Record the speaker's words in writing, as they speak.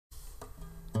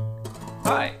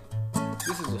Hi,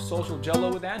 this is the Social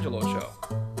Jello with Angelo show.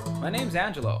 My name's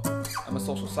Angelo. I'm a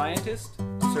social scientist,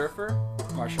 surfer,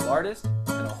 martial artist,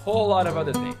 and a whole lot of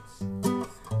other things.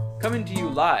 Coming to you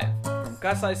live from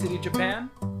Kasai City, Japan,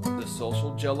 the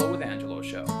Social Jello with Angelo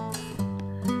show.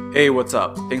 Hey, what's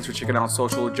up? Thanks for checking out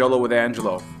Social Jello with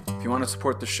Angelo. If you want to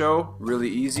support the show, really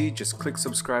easy, just click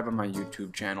subscribe on my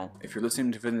YouTube channel. If you're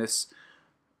listening to this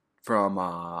from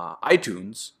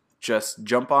iTunes, just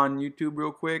jump on YouTube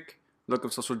real quick, look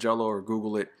up Social Jello or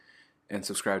Google it, and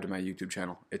subscribe to my YouTube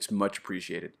channel. It's much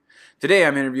appreciated. Today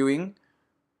I'm interviewing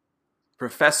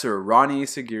Professor Ronnie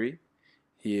Isagiri.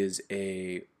 He is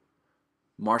a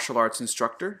martial arts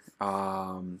instructor.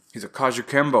 He's a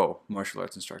Kajukembo martial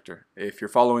arts instructor. If you're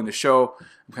following the show,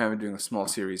 I'm kind of doing a small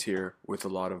series here with a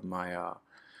lot of my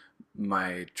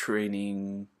my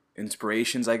training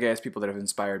inspirations, I guess, people that have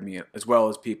inspired me, as well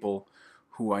as people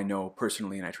who I know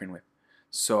personally and I train with.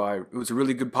 So it was a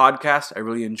really good podcast. I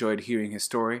really enjoyed hearing his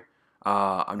story.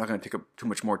 I'm not going to take up too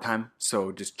much more time,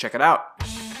 so just check it out.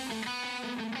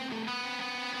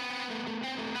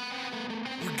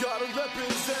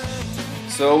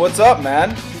 So what's up,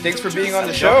 man? Thanks for being on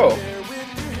the show.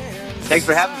 Thanks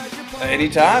for having me.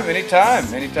 Anytime.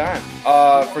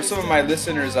 For some of my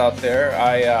listeners out there,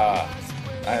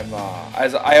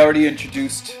 as I already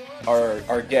introduced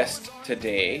our guest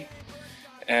today,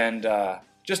 and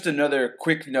just another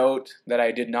quick note that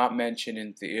I did not mention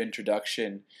in the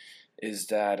introduction is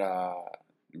that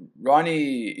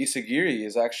Ronnie Isagiri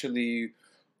is actually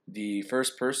the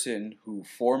first person who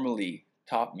formally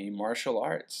taught me martial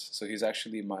arts. So he's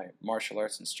actually my martial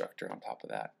arts instructor on top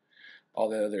of that. All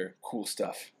the other cool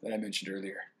stuff that I mentioned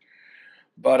earlier.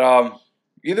 But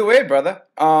either way, brother,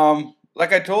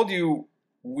 like I told you,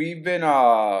 we've been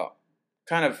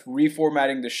kind of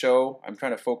reformatting the show. I'm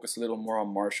trying to focus a little more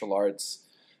on martial arts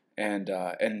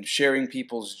and sharing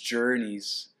people's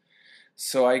journeys.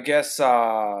 So I guess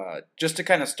just to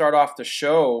kind of start off the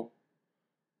show,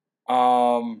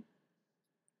 what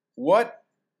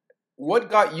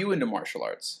got you into martial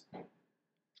arts?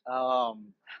 I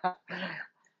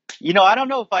don't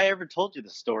know if I ever told you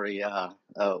the story.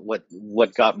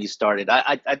 What got me started?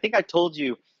 I think I told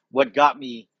you what got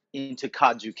me into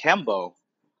Kajukembo,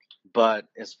 but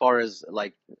as far as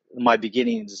like my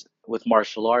beginnings with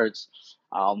martial arts,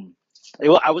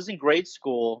 I was in grade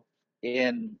school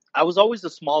and I was always the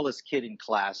smallest kid in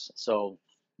class. So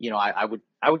I would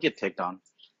get picked on,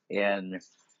 and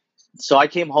so I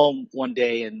came home one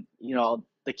day and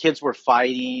the kids were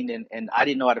fighting and I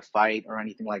didn't know how to fight or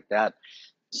anything like that.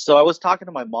 So I was talking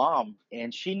to my mom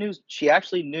and she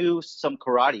actually knew some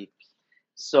karate.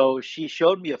 So she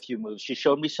showed me a few moves. She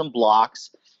showed me some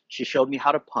blocks. She showed me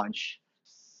how to punch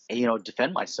and,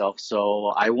 defend myself. So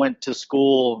I went to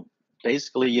school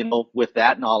basically, with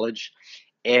that knowledge,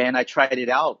 and I tried it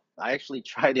out. I actually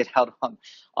tried it out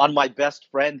on my best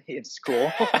friend in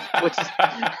school, which is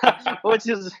which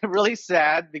is really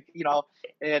sad,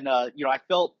 and I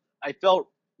felt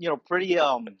pretty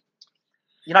I'm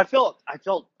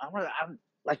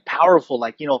like powerful,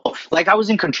 like I was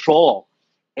in control,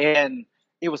 and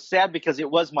it was sad because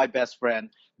it was my best friend,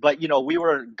 but we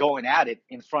were going at it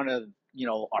in front of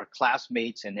our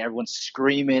classmates and everyone's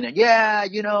screaming and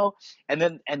and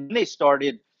then they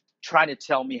started trying to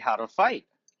tell me how to fight.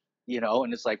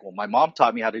 And it's like, well, my mom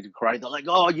taught me how to do karate. They're like,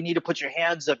 oh, you need to put your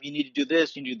hands up. You need to do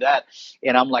this, you do that.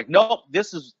 And I'm like, no,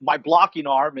 this is my blocking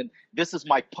arm and this is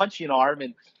my punching arm.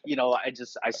 And, I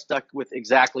stuck with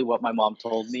exactly what my mom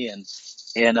told me and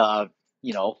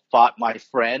fought my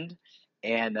friend.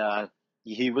 And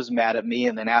he was mad at me.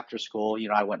 And then after school,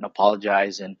 I went and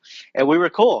apologized and we were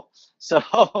cool. So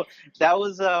that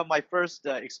was my first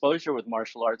exposure with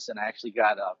martial arts. And I actually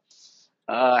got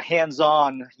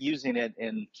hands-on using it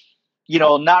in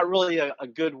not really a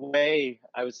good way.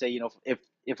 I would say, if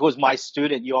it was my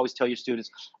student, you always tell your students,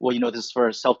 well, this is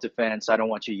for self-defense. I don't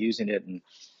want you using it. And,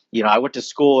 I went to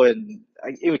school and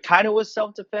it kind of was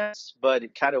self-defense, but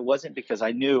it kind of wasn't because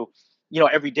I knew,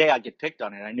 every day I'd get picked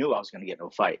on it. I knew I was going to get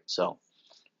no fight. So,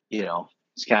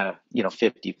 it's kind of,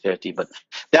 50-50. But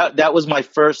that was my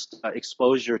first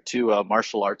exposure to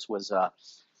martial arts was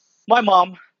my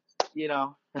mom,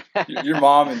 Your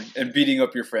mom and beating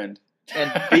up your friend.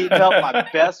 And beating up my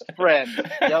best friend.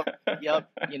 Yep.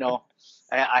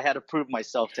 I had to prove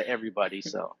myself to everybody.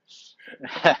 So,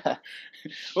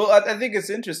 well, I think it's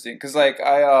interesting because like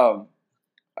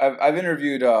I've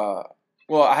interviewed.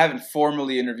 Well, I haven't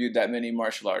formally interviewed that many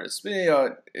martial artists.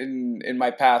 But, in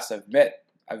my past,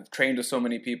 I've trained with so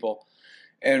many people,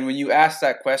 and when you ask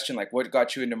that question, like, what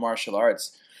got you into martial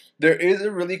arts, there is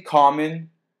a really common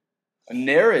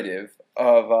narrative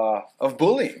of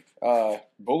bullying.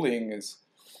 Bullying is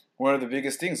one of the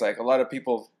biggest things. Like a lot of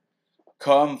people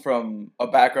come from a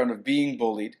background of being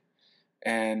bullied,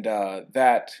 and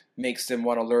that makes them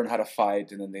want to learn how to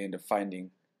fight, and then they end up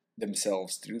finding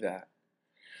themselves through that.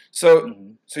 So,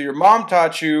 Hmm. so your mom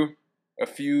taught you a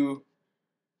few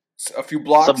Some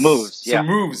blocks, moves, some yeah,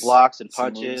 moves, blocks and some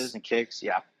punches moves, and kicks,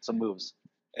 yeah, some moves.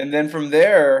 and then from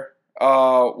there,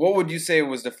 what would you say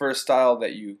was the first style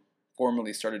that you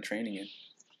formally started training in?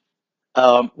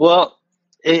 Well,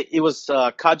 it was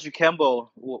Kaju Kembo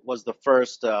was the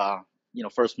first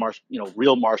first martial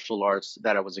real martial arts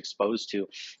that I was exposed to.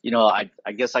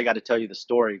 I guess I got to tell you the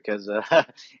story because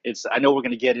it's I know we're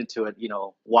going to get into it.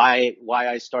 Why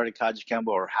I started Kaju Kembo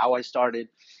or how I started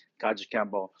Kaju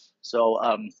Kembo. So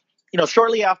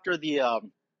shortly after the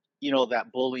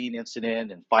that bullying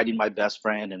incident and fighting my best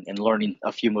friend and learning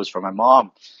a few moves from my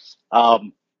mom.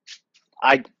 Um,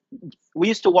 I we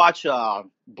used to watch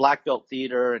black belt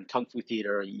theater and kung fu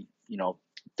theater.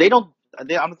 They don't. I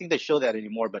don't think they show that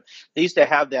anymore. But they used to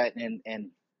have that, and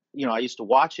I used to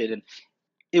watch it, and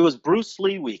it was Bruce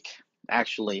Lee week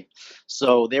actually.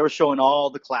 So they were showing all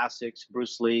the classics,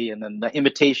 Bruce Lee, and then the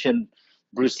imitation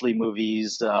Bruce Lee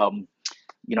movies. I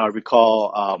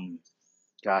recall,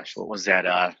 gosh, what was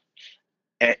that?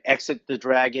 Exit the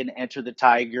Dragon, Enter the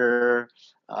Tiger.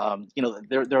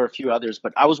 There are a few others,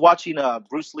 but I was watching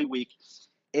Bruce Lee week,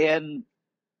 and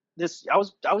this I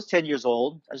was 10 years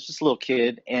old. I was just a little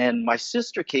kid, and my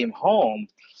sister came home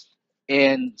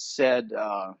and said,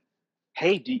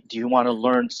 "Hey, do you want to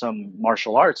learn some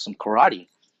martial arts, some karate?"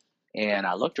 And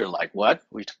I looked at her like, "What?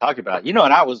 What are you talking about?" And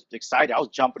I was excited. I was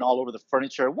jumping all over the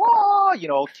furniture,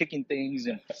 whoa, kicking things,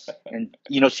 and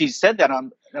she said that.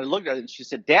 And I looked at it, and she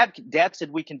said, "Dad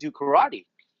said we can do karate."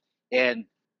 And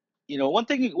one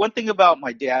thing about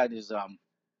my dad is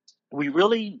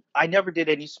I never did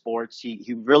any sports.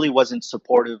 He really wasn't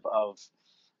supportive of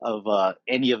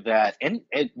any of that, and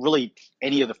really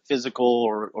any of the physical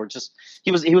or just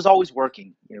he was always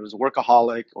working. He was a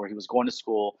workaholic or he was going to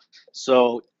school.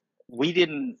 So we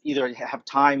didn't either have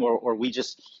time or we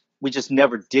just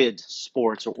never did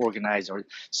sports or organize or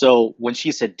so when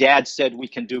she said dad said we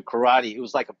can do karate, it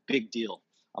was like a big deal.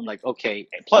 I'm like, okay.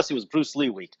 And plus it was Bruce Lee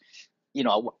week.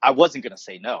 I wasn't going to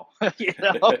say no. you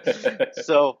know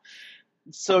so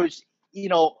so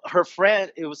her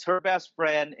friend, it was her best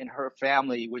friend and her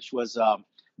family, which was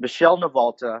Michelle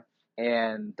Navalta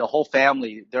and their whole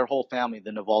family,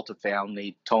 the Navalta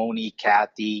family, Tony,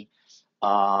 Kathy,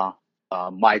 uh,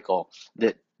 Michael,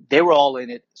 that they were all in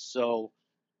it. So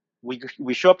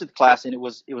we show up to the class, and it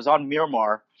was on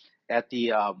Miramar at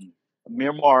the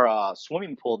Miramar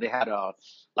swimming pool. They had a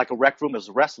rec room, as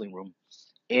a wrestling room,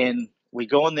 and we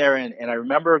go in there, and I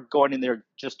remember going in there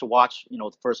just to watch,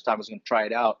 the first time I was going to try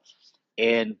it out.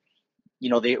 And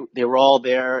they were all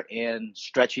there and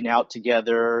stretching out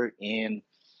together, and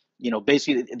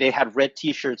basically they had red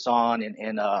t-shirts on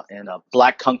and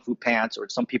black kung fu pants, or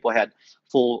some people had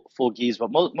full gis,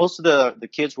 but most of the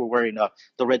kids were wearing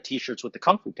the red t-shirts with the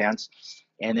kung fu pants,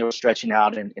 and they were stretching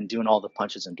out and doing all the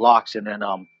punches and blocks. And then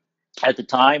at the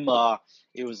time,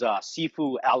 it was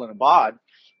Sifu Alan Abad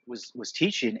was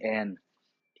teaching, and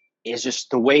it's just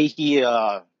the way he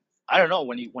I don't know,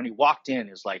 when he walked in,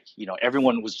 it was like,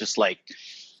 everyone was just like,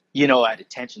 at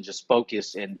attention, just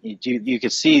focused, and you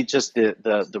could see just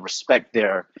the respect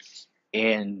there.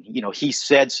 And he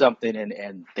said something,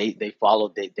 and they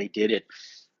followed, they did it.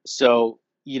 So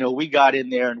we got in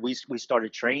there, and we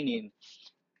started training,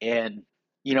 and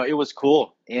it was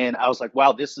cool. And I was like,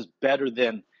 wow, this is better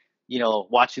than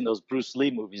watching those Bruce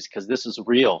Lee movies, because this is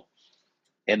real.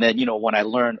 And then, when I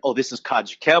learned, oh, this is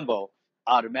Kaji Kembo,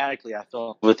 automatically I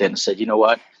fell with it and said, you know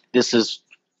what, this is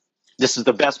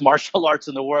the best martial arts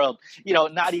in the world.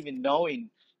 Not even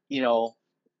knowing, you know,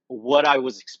 what I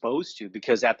was exposed to,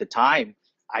 because at the time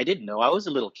I didn't know. I was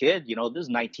a little kid. This is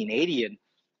 1980, and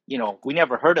we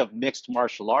never heard of mixed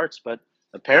martial arts, but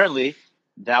apparently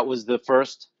that was the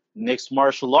first mixed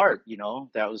martial art.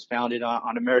 That was founded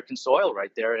on American soil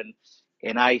right there,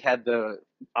 and I had the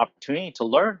opportunity to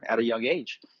learn at a young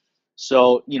age.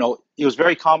 So it was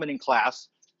very common in class.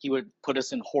 He would put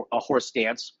us in a horse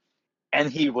stance,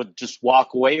 and he would just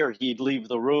walk away, or he'd leave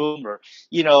the room, or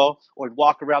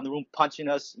walk around the room punching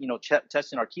us,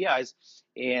 testing our ki eyes.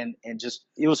 And just,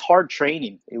 it was hard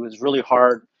training. It was really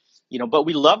hard, but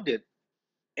we loved it.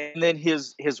 And then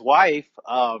his wife,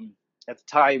 at the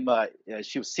time,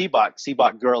 she was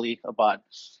Seabot Girly Abad.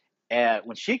 And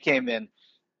when she came in,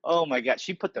 oh my God,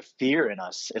 she put the fear in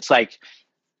us. It's like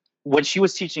when she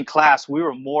was teaching class, we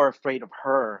were more afraid of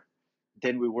her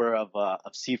than we were of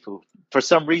Sifu. For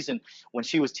some reason, when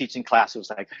she was teaching class, it was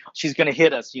like she's gonna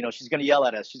hit us, she's gonna yell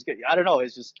at us. I don't know,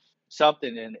 it's just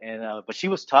something. And but she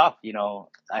was tough.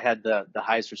 I had the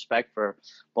highest respect for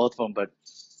both of them. But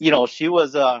she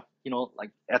was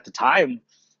like at the time,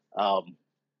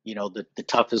 the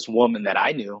toughest woman that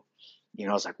I knew.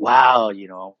 I was like, wow,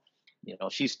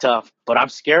 she's tough, but I'm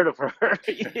scared of her.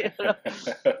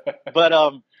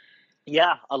 But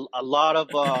yeah, a lot of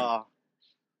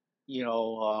you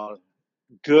know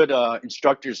good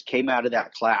instructors came out of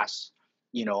that class.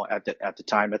 At the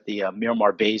time at the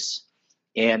Miramar base,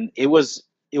 and it was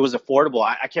affordable.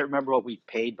 I can't remember what we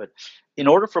paid, but in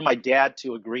order for my dad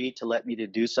to agree to let me to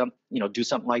do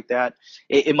something like that,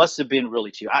 it must have been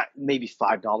really cheap. Maybe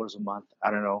 $5 a month.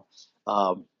 I don't know.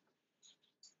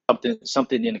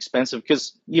 Something inexpensive,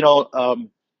 because Sifu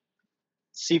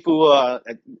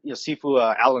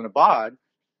Alan Abad,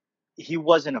 he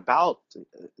wasn't about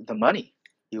the money.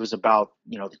 He was about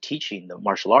the teaching, the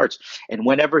martial arts. And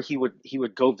whenever he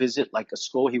would go visit like a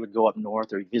school, he would go up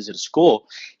north or he'd visit a school,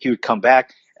 he would come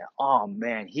back. And, oh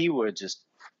man, he would just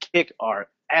kick our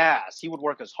ass. He would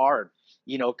work us hard,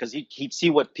 because he'd see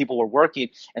what people were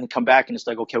working and come back and it's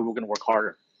like, okay, we're going to work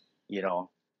harder.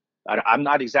 I'm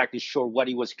not exactly sure what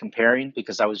he was comparing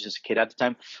because I was just a kid at the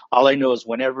time. All I know is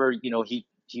whenever he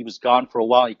was gone for a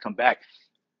while, he'd come back,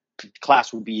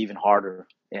 class would be even harder,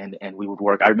 and we would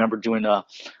work. I remember doing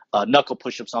knuckle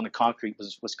push-ups on the concrete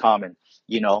was common,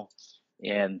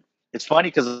 and it's funny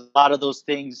because a lot of those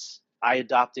things I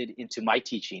adopted into my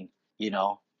teaching,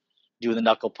 doing the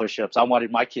knuckle push-ups. I wanted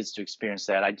my kids to experience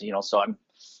that. So I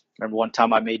remember one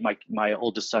time I made my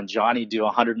oldest son Johnny do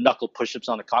 100 knuckle push-ups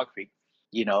on the concrete,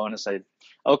 and I said,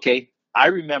 okay, I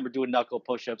remember doing knuckle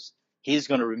push-ups. He's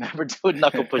going to remember doing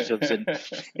knuckle push-ups. And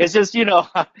it's just,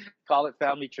 call it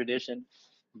family tradition.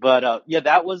 But yeah,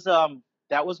 that was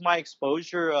my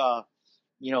exposure,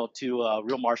 to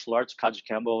real martial arts,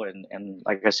 Kajukenbo. And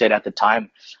like I said, at the time,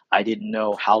 I didn't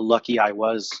know how lucky I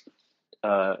was,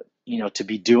 to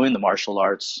be doing the martial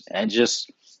arts. And just,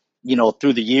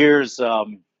 through the years,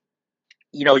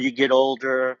 you get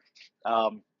older,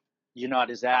 you're not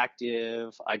as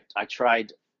active. I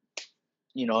tried,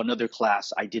 another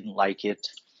class. I didn't like it.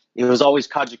 It was always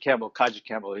Kajukenbo.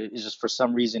 It was just, for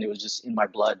some reason, it was just in my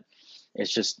blood.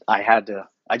 It's just, I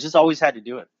just always had to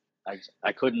do it.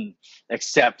 I couldn't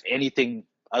accept anything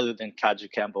other than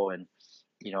Kajukenbo. And,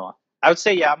 I would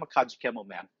say, yeah, I'm a Kajukenbo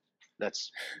man.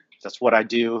 That's what I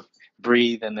do,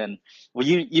 breathe. And then, well,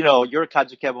 you're a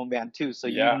Kajukenbo man too. So,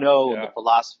 the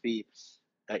philosophy,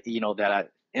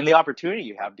 and the opportunity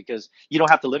you have, because you don't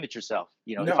have to limit yourself.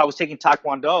 No. If I was taking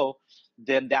Taekwondo,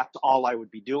 then that's all I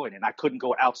would be doing, and I couldn't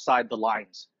go outside the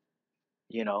lines.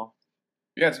 Yeah,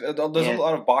 there's a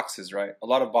lot of boxes, right? A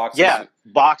lot of boxes. Yeah,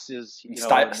 boxes.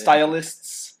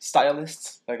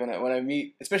 Stylists. Like when I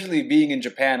meet, especially being in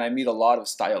Japan, I meet a lot of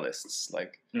stylists.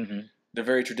 Like they're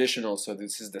very traditional, so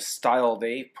this is the style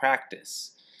they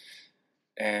practice,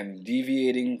 and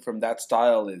deviating from that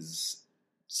style is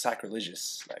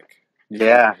sacrilegious. Like.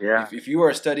 Yeah. If you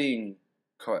are studying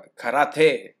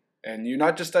karate, and you're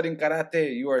not just studying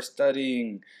karate, you are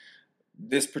studying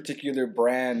this particular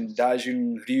brand,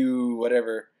 Dajun, Ryu,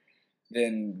 whatever,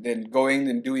 then going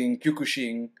and doing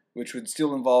Kyokushin, which would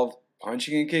still involve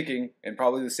punching and kicking, and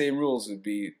probably the same rules would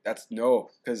be, that's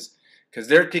no. Because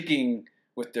they're kicking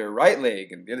with their right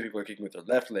leg, and the other people are kicking with their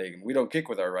left leg, and we don't kick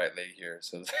with our right leg here.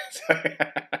 So,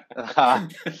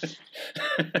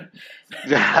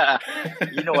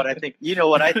 you know what I think. You know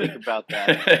what I think about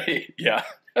that. Yeah.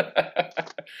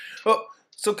 Well,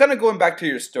 so kind of going back to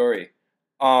your story,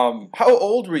 how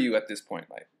old were you at this point,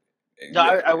 Mike? No,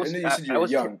 I was. You said you were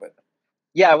young, but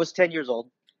yeah, I was 10 years old.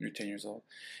 You're 10 years old,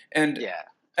 and yeah.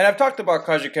 And I've talked about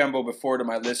Kajukenbo before to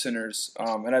my listeners,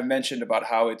 and I've mentioned about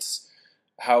how its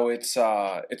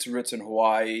roots in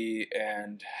Hawaii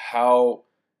and how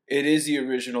it is the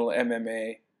original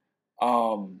MMA.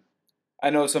 I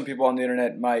know some people on the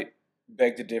internet might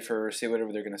beg to differ or say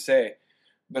whatever they're going to say,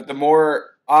 but the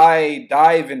more I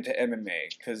dive into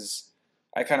MMA, because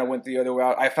I kind of went the other way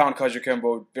out, I found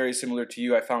Kajukenbo very similar to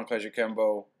you. I found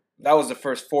Kajukenbo, that was the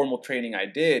first formal training I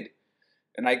did,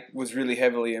 and I was really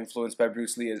heavily influenced by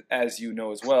Bruce Lee, as you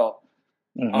know as well.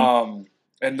 Mm-hmm.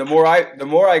 And the more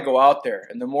I go out there,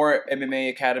 and the more MMA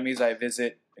academies I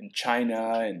visit in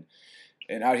China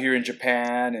and out here in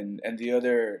Japan and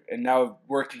now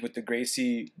working with the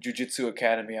Gracie Jiu-Jitsu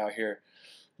Academy out here,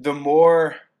 the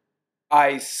more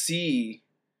I see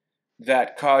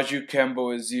that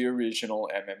Kajukenbo is the original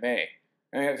MMA.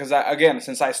 Because again,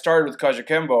 since I started with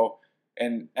Kajukenbo,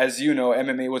 and as you know,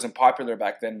 MMA wasn't popular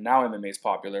back then. Now MMA is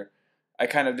popular. I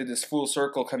kind of did this full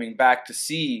circle coming back to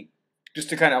see, just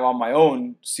to kind of on my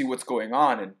own see what's going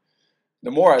on. And the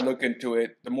more I look into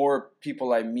it, the more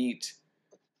people I meet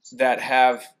that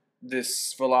have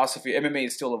this philosophy. MMA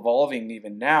is still evolving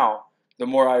even now. The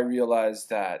more I realize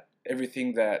that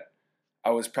everything that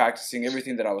I was practicing,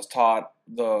 everything that I was taught,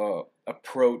 the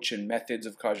approach and methods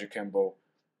of Kajukenbo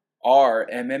are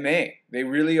MMA. They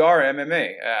really are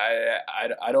MMA.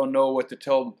 I don't know what to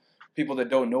tell people that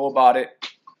don't know about it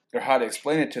or how to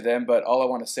explain it to them, but all I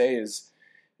want to say is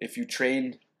if you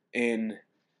train in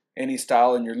any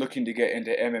style and you're looking to get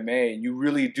into MMA and you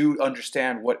really do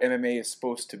understand what MMA is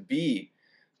supposed to be,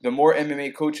 the more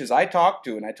MMA coaches I talk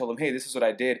to and I tell them, hey, this is what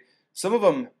I did, some of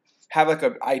them have like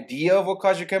an idea of what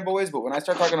Kajukenbo is, but when I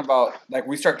start talking about, like,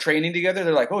 we start training together,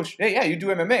 they're like, oh, hey, yeah, you do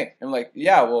MMA. And I'm like,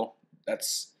 yeah, well,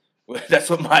 that's what this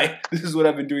is what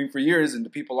I've been doing for years, and the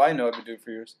people I know have been doing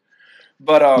for years.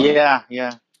 But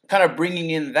yeah. kind of bringing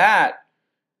in that,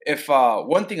 if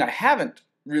one thing I haven't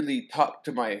really talked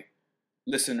to my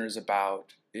listeners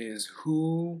about is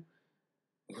who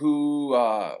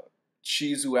Shizu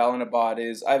Alanabad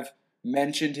is. I've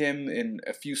mentioned him in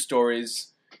a few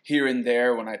stories here and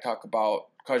there when I talk about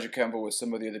Kajukenbo with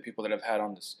some of the other people that I've had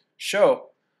on this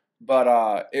show.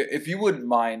 But if you wouldn't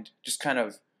mind just kind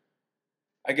of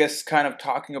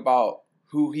talking about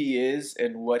who he is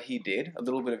and what he did, a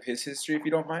little bit of his history, if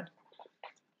you don't mind.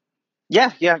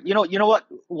 Yeah. You know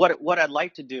what I'd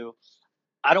like to do.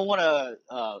 I don't want to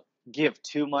give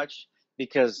too much,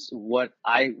 because what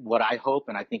I hope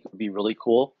and I think would be really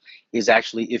cool is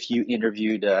actually if you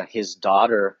interviewed his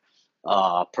daughter,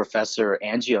 Professor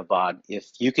Angie Abad. If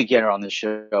you could get her on the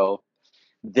show,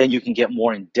 then you can get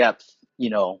more in depth,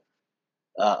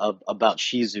 about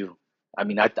Shizu. I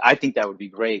mean, I think that would be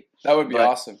great. That would be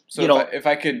awesome. So if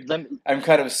I could, I'm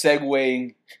kind of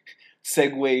segueing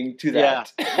to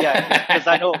that. Yeah, because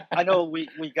I know we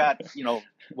got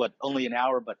only an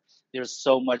hour, but there's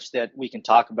so much that we can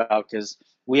talk about, because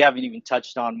we haven't even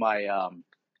touched on my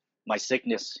my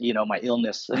sickness, my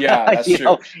illness. Yeah, that's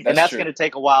true. And that's going to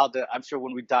take a while I'm sure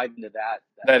when we dive into that.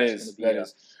 That is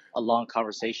a long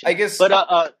conversation. I guess,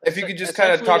 but if you could just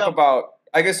kind of talk about,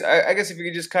 I guess if you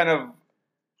could just kind of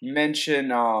mention,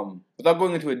 without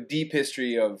going into a deep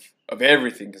history of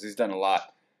everything, because he's done a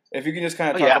lot. If you can just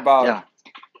kind of talk about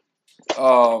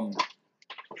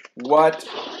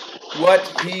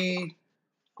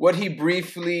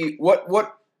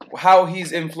how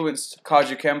he's influenced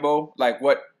Kajukenbo, like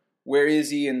where is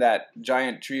he in that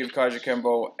giant tree of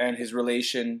Kajukenbo, and his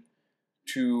relation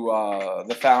to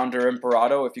the founder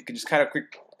Imperato. If you could just kind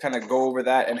of go over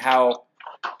that and how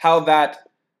that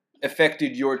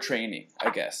affected your training,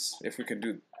 I guess, if we could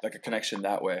do like a connection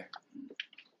that way.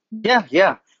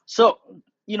 Yeah. So,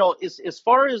 as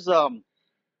far as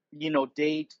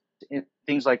date and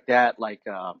things like that, like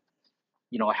how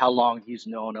long he's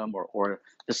known him, or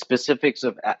the specifics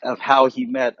of how he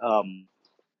met,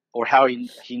 or how he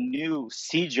knew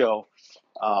Sijo,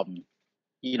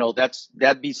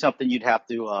 that'd be something you'd have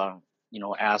to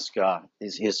ask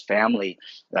his family.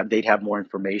 They'd have more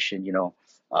information.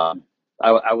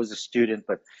 I was a student,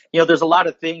 but there's a lot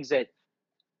of things that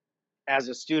as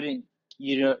a student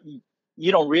you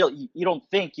don't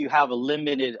think you have a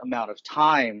limited amount of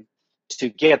time to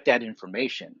get that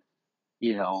information.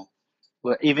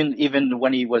 But even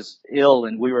when he was ill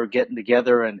and we were getting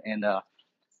together and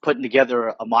putting together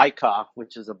a MICA,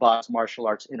 which is a Boxing Martial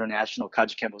Arts International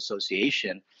Kajukenbo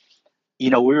Association, we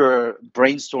were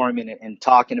brainstorming and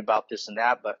talking about this and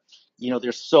that, but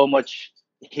there's so much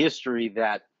history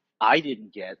that I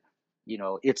didn't get.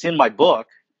 It's in my book,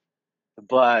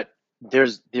 but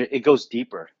it goes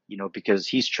deeper, because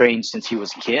he's trained since he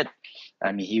was a kid.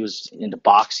 I mean, he was into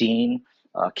boxing,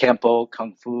 Kempo,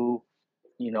 Kung Fu,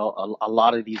 a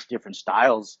lot of these different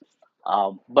styles.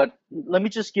 But let me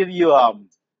just give you,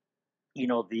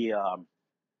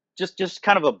 just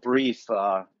kind of a brief,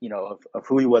 of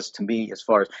who he was to me. As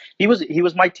far as he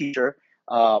was my teacher.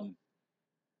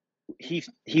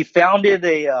 He founded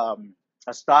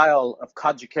a style of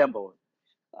Kajukenbo,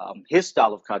 his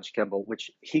style of Kajukenbo, which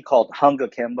he called Hanga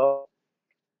Kembo,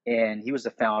 and he was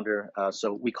the founder.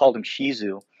 So we called him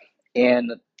Shizu,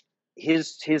 and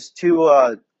his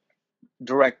two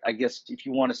direct, I guess, if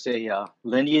you want to say,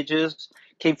 lineages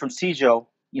came from Sijo.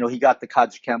 He got the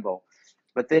Kajukenbo,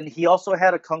 but then he also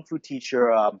had a kung fu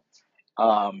teacher.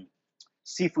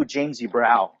 Sifu James E.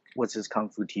 Brow was his kung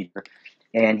fu teacher,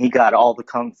 and he got all the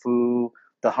kung fu,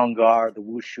 the Hungar, the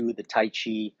Wushu, the Tai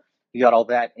Chi. He got all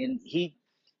that, and he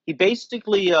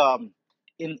basically in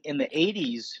the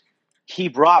 80s he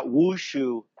brought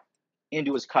Wushu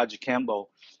into his Kajukenbo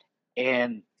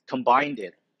and combined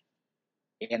it.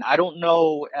 And I don't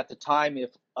know at the time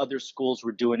if other schools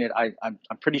were doing it. I'm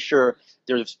pretty sure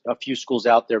there's a few schools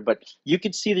out there, but you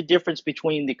could see the difference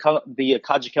between the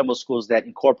Kajukenbo schools that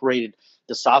incorporated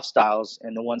the soft styles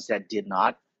and the ones that did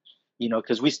not.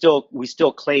 Because we still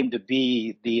claim to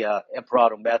be the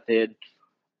Emperado method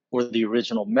or the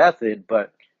original method,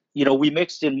 but we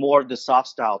mixed in more of the soft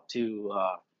style to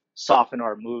soften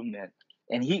our movement,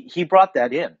 and he brought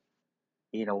that in.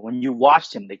 When you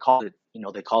watched him, they called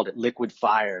it liquid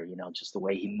fire. Just the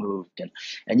way he moved,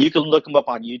 and you can look him up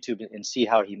on YouTube and see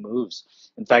how he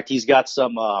moves. In fact, he's got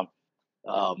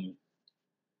um,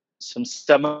 some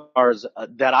seminars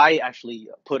that I actually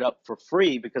put up for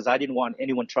free because I didn't want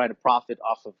anyone trying to profit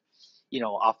off of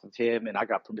him, and I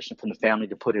got permission from the family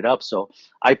to put it up. So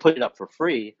I put it up for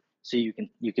free, so you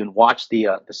can watch the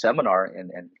seminar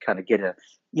and kind of get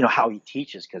how he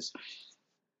teaches. Because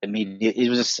I mean, it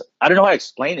was just, I don't know how to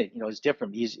explain it. It's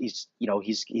different. He's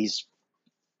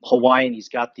Hawaiian. He's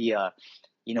got the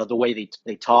way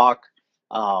they talk,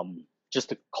 just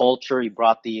the culture. He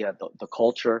brought the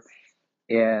culture,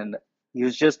 and he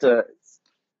was just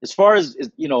as far as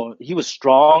he was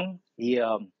strong. He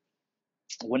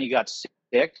When he got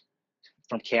sick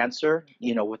from cancer,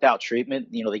 without treatment,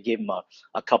 they gave him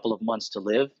a couple of months to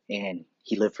live, and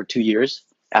he lived for 2 years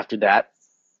after that.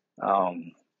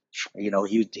 Um, he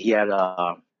had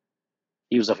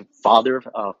he was a father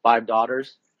of 5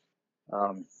 daughters.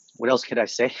 What else could I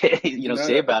say? Say No,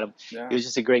 about him? yeah, He was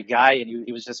just a great guy, and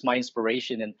he was just my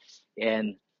inspiration.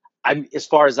 And I'm as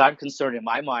far as I'm concerned, in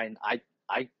my mind,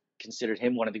 I considered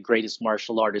him one of the greatest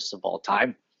martial artists of all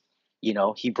time.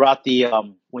 He brought the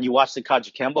when you watch the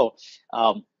Kajukenbo,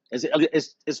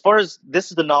 as far as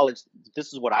this is the knowledge,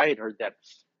 this is what I had heard, that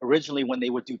originally when they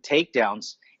would do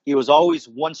takedowns, it was always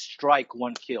one strike,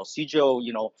 one kill. Sijo,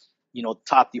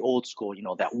 taught the old school,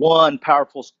 that one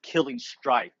powerful killing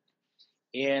strike.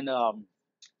 And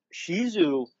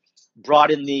Shizu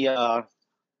brought in the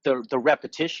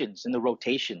repetitions and the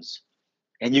rotations,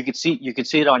 and you could see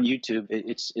it on YouTube.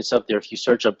 It's up there if you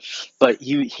search up. But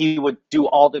he would do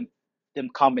all them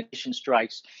combination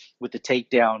strikes with the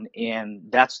takedown, and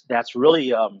that's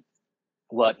really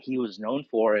what he was known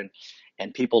for,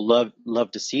 and people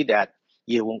love to see that.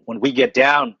 When we get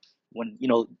down, when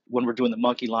we're doing the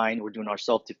monkey line, we're doing our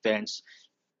self defense.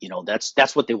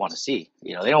 That's what they want to see.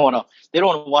 They don't want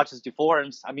to watch us do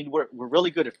forms. I mean, we're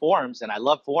really good at forms, and I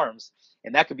love forms,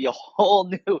 and that could be a whole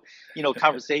new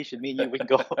conversation. Me and you, we can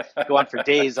go on for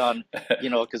days on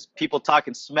because people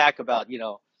talking smack about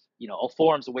oh,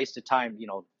 form's a waste of time.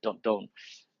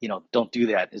 Don't do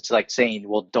that. It's like saying,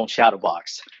 well, don't shadow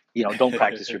box. Don't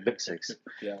practice your basics.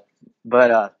 yeah,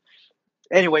 But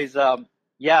anyways,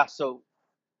 yeah. So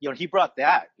he brought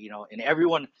that, and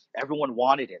everyone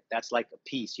wanted it. That's like a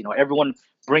piece, everyone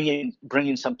bringing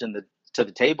something to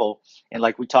the table. And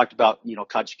like we talked about,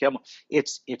 Kajukenbo,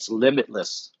 it's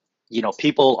limitless.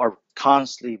 People are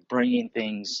constantly bringing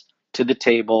things to the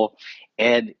table,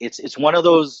 and it's one of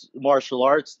those martial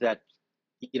arts that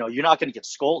you're not going to get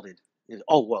scolded.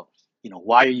 Oh, well,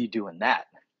 why are you doing that?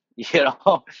 you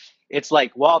know it's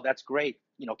like, well, that's great.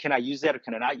 Can I use that or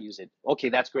can I not use it? Okay,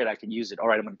 that's great, I can use it. All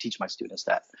right, I'm going to teach my students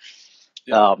that.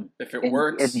 yeah. If it And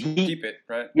works, he, keep it,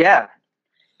 right? yeah.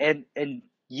 And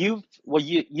you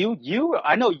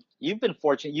I know you've been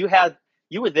fortunate.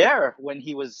 You were there when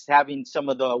he was having some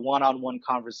of the one-on-one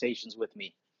conversations with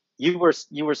me. You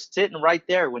were sitting right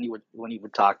there when he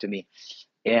would talk to me.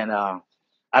 And I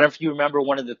don't know if you remember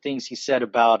one of the things he said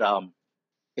about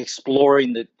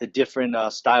exploring the different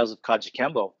styles of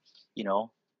Kajukenbo.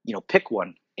 Pick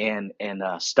one and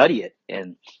study it.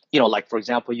 And like, for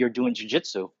example, you're doing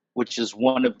jujitsu, which is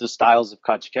one of the styles of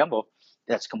Kajukenbo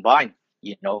that's combined.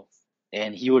 you know,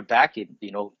 and he would back it.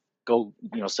 Go.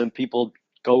 Some people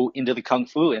go into the kung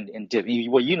fu and dip.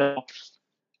 Well,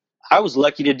 I was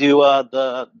lucky to do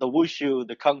the wushu,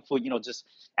 the kung fu, just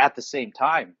at the same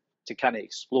time to kind of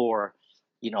explore,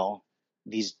 you know,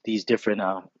 these different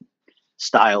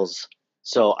styles.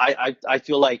 So I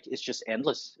feel like it's just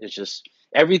endless. It's just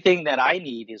everything that I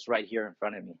need is right here in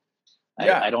front of me. I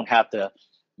Yeah. don't have to,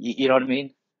 you know what I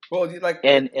mean? Well,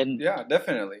 And yeah,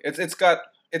 definitely. It's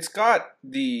got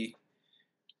the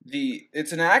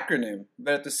it's an acronym,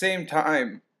 but at the same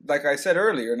time, like I said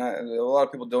earlier, and a lot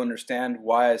of people don't understand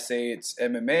why I say it's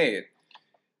MMA.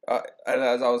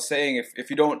 As I was saying, if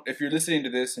you're listening to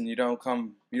this and you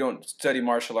don't study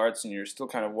martial arts and you're still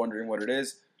kind of wondering what it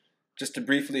is, just to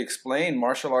briefly explain,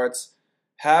 martial arts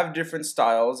have different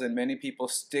styles, and many people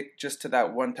stick just to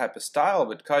that one type of style.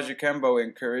 But Kaji Kembo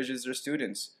encourages their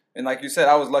students, and like you said,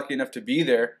 I was lucky enough to be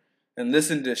there and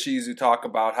listen to Shizu talk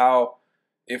about how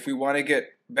if we want to get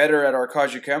better at our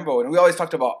Kajukembo. And we always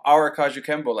talked about our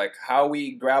Kajukembo, like how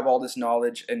we grab all this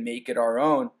knowledge and make it our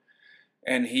own.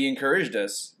 And he encouraged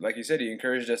us, like you said, he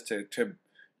encouraged us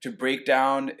to break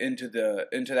down into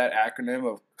that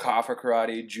acronym of Ka for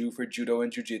karate, Ju for judo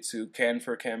and jujitsu, Ken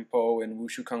for Kempo, and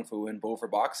Wushu Kung Fu, and Bo for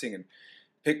boxing, and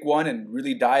pick one and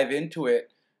really dive into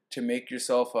it to make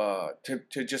yourself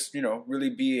to just really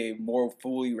be a more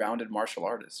fully rounded martial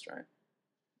artist, right?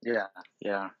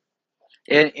 Yeah.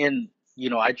 And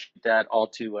I treat that all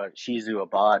to Shizu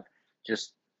Abad,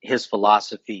 just his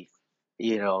philosophy,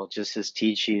 just his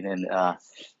teaching, and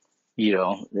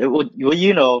you,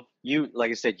 like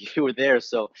I said, you were there,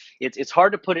 so it's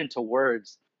hard to put into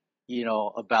words,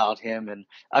 about him. And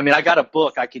I mean, I got a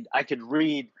book I could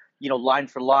read, line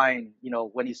for line,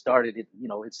 when he started it.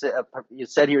 It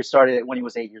said he started it when he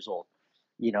was 8 years old,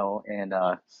 and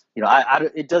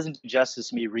it doesn't do justice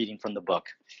to me reading from the book.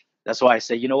 That's why I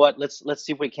say, what, let's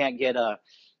see if we can't get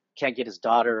his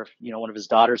daughter, one of his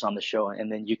daughters on the show,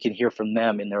 and then you can hear from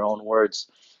them in their own words.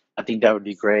 I think that would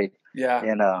be great. Yeah.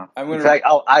 And in fact,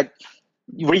 I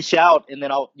reach out, and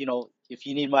then I'll, if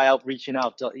you need my help reaching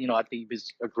out, I think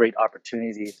it's a great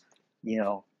opportunity,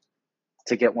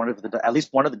 to get at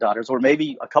least one of the daughters, or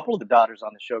maybe a couple of the daughters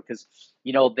on the show, because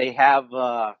they have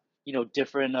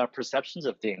different perceptions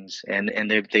of things, and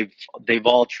they've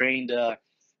all trained.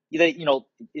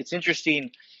 It's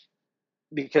interesting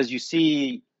because you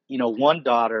see, one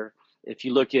daughter. If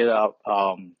you look at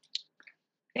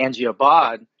Angie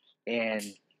Abad, and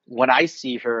when I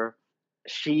see her,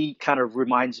 she kind of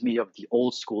reminds me of the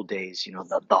old school days,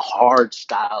 the hard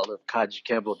style of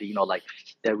Kajukembo, like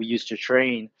that we used to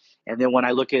train. And then when I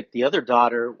look at the other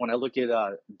daughter, when I look at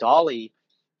Dolly,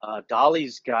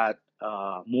 Dolly's got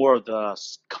more of the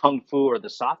Kung Fu or the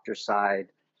softer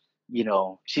side.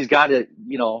 She's got it,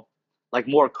 like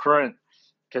more current,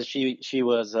 because she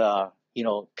was,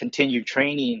 continued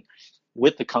training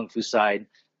with the Kung Fu side,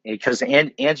 because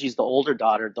Angie's the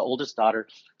oldest daughter.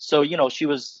 So, she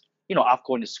was, off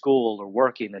going to school or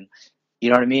working, and you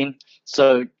know what I mean?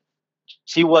 So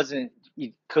she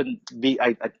couldn't be,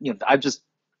 I'm just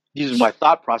using my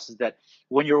thought process that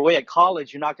when you're away at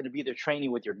college, you're not going to be there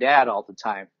training with your dad all the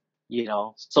time,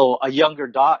 So a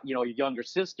younger your younger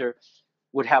sister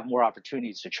would have more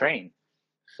opportunities to train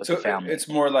with the family. It's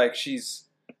more like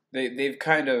they've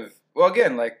kind of, well,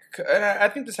 again, like, and I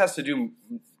think this has to do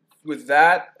with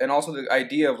that, and also the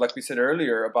idea of, like we said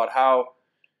earlier, about how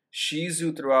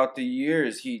Shizu throughout the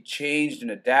years, he changed and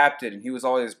adapted, and he was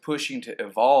always pushing to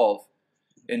evolve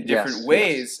in different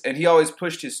ways, and he always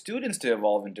pushed his students to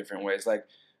evolve in different ways. Like,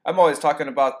 I'm always talking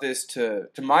about this to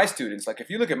my students. Like, if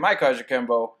you look at my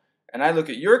Kajukembo and I look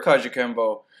at your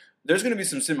Kajukembo, there's going to be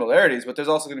some similarities, but there's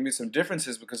also going to be some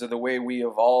differences because of the way we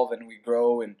evolve and we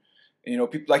grow. And,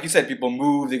 people, like you said, people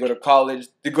move, they go to college,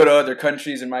 they go to other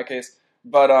countries in my case.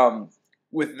 But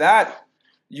with that,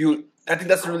 I think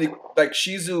that's really, like,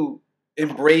 Shizu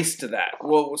embraced that.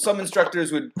 Well, some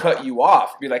instructors would cut you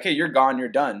off, be like, hey, you're gone, you're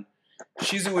done.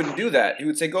 Shizu wouldn't do that. He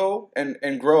would say, go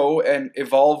and grow and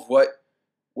evolve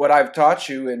what I've taught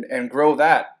you and grow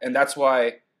that. And that's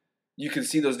why you can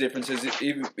see those differences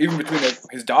even between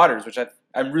his daughters, which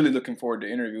I'm really looking forward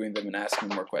to interviewing them and asking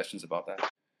more questions about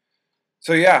that.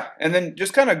 So yeah, and then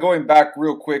just kind of going back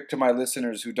real quick to my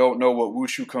listeners who don't know what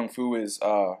Wushu Kung Fu is.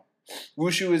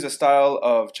 Wushu is a style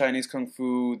of Chinese Kung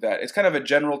Fu that it's kind of a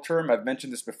general term. I've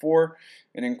mentioned this before.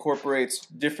 It incorporates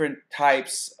different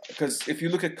types, because if you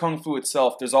look at Kung Fu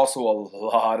itself, there's also a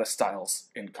lot of styles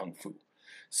in Kung Fu.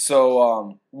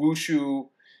 So Wushu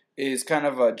is kind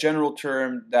of a general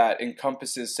term that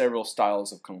encompasses several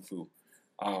styles of Kung Fu.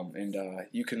 And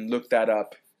you can look that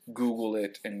up, Google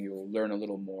it, and you'll learn a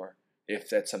little more if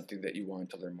that's something that you want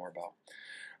to learn more about.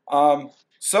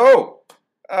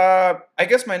 I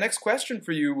guess my next question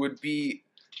for you would be,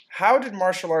 how did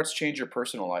martial arts change your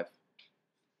personal life?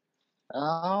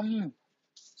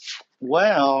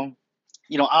 Well,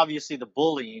 obviously the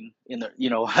bullying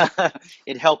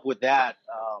it helped with that.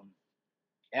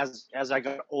 As I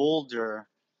got older,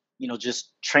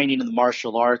 just training in the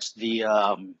martial arts,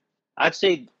 I'd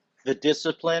say the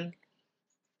discipline,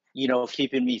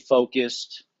 keeping me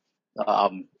focused,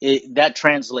 that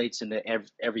translates into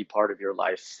every part of your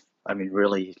life. I mean,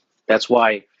 really, that's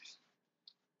why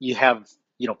you have,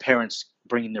 parents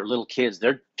bringing their little kids.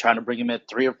 They're trying to bring them at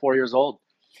 3 or 4 years old.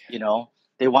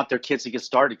 They want their kids to get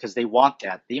started because they want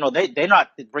that. They're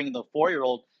not bringing the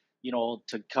 4-year-old,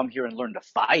 to come here and learn to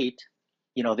fight.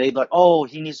 They like, oh,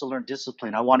 he needs to learn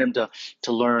discipline. I want him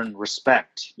to learn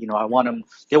respect. They want him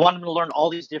to learn all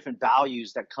these different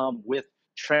values that come with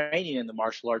training in the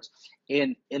martial arts.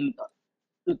 And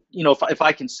if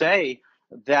I can say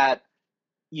that,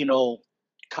 you know,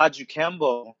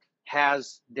 Kajukembo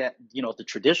has that, the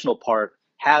traditional part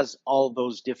has all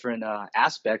those different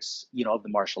aspects, of the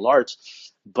martial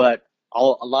arts, but a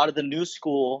lot of the new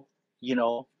school, you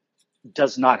know,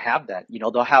 does not have that.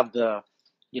 They'll have the,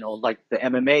 like the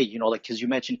MMA, like, because you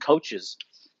mentioned coaches,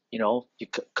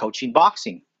 coaching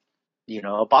boxing,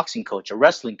 a boxing coach, a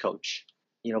wrestling coach,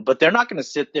 but they're not going to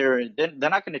sit there and they're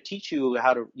not going to teach you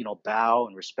how to, bow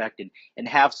and respect and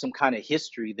have some kind of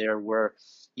history there where,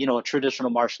 a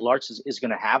traditional martial arts is going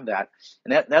to have that.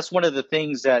 And that's one of the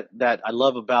things that I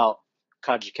love about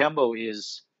Kajikembo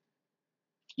is,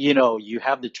 you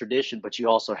have the tradition, but you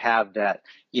also have that,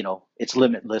 it's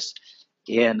limitless.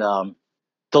 And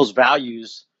those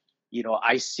values,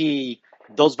 I see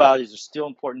those values are still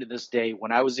important to this day.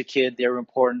 When I was a kid, they were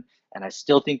important, and I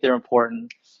still think they're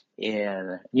important.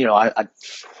 And I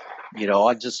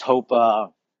just hope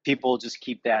people just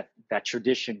keep that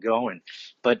tradition going.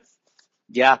 But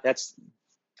yeah,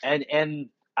 and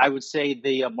I would say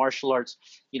the martial arts,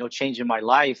 changing my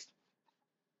life.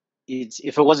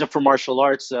 If it wasn't for martial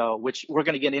arts, which we're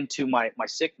going to get into my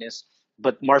sickness,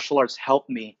 but martial arts helped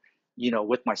me,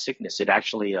 with my sickness. It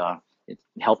actually it's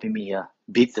helping me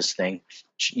beat this thing.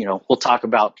 We'll talk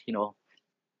about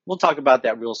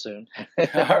that real soon. All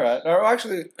right. Or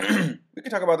actually, we can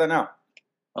talk about that now.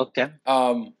 Okay.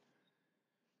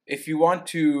 If you want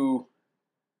to,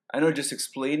 I know, just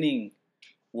explaining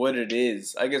what it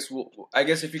is. I guess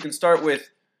if you can start with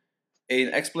an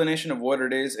explanation of what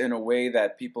it is in a way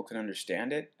that people can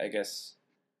understand it. I guess.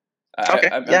 Okay.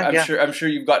 I'm sure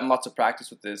you've gotten lots of practice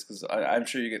with this because I'm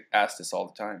sure you get asked this all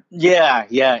the time. Yeah.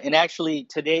 And actually,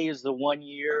 today is the 1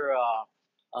 year.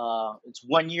 It's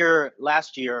 1 year.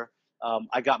 Last year,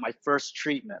 I got my first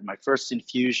treatment, my first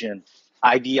infusion,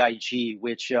 IVIG,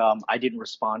 which I didn't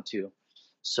respond to.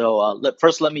 So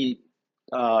let me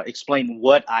explain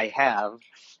what I have,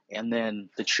 and then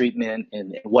the treatment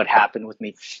and what happened with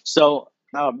me. So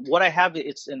what I have,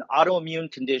 it's an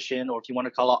autoimmune condition, or if you want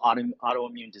to call it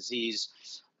autoimmune disease,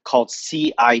 called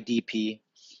CIDP,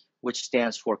 which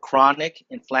stands for chronic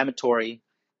inflammatory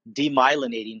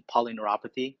demyelinating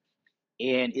polyneuropathy.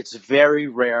 And it's very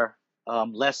rare.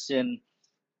 Less than,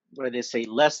 what do they say,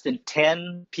 less than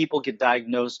 10 people get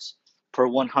diagnosed per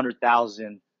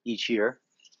 100,000 each year.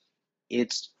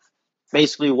 It's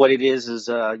basically what it is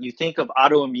you think of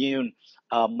autoimmune,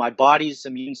 my body's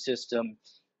immune system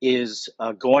is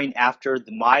going after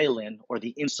the myelin, or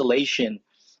the insulation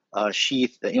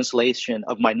sheath, the insulation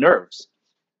of my nerves.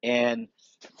 And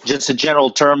just a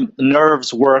general term,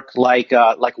 nerves work like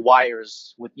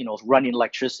wires with, running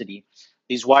electricity.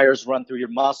 These wires run through your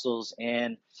muscles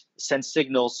and send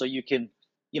signals so you can,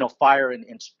 fire and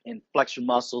flex your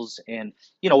muscles. And,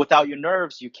 without your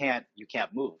nerves, you can't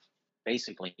move,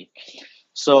 basically.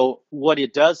 So what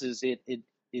it does is it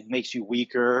makes you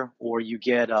weaker, or you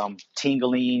get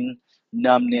tingling,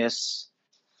 numbness,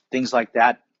 things like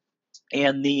that.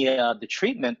 And the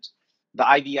treatment, the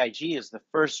IVIG, is the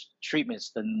first treatment.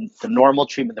 It's the normal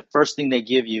treatment, the first thing they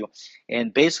give you.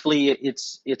 And basically,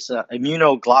 it's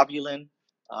immunoglobulin.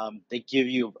 They give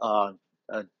you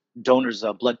donors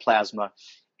blood plasma,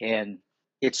 and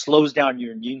it slows down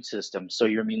your immune system, so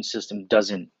your immune system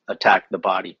doesn't attack the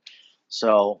body.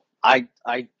 So I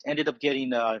ended up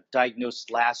getting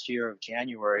diagnosed last year of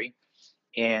January,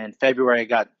 and February I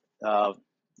got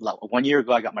 1 year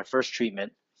ago I got my first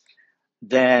treatment.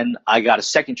 Then I got a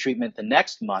second treatment the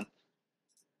next month,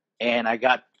 and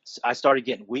I started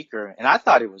getting weaker, and I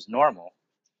thought it was normal.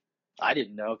 I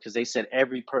didn't know, because they said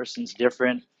every person's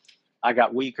different. I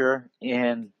got weaker,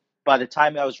 and by the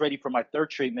time I was ready for my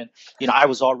third treatment, I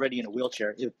was already in a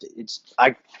wheelchair.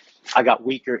 I got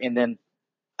weaker, and then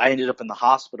I ended up in the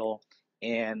hospital,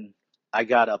 and I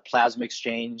got a plasma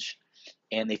exchange,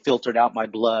 and they filtered out my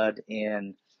blood,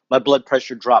 and my blood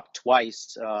pressure dropped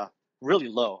twice, really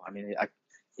low. I mean,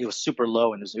 it was super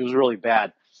low, and it was really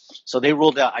bad. So they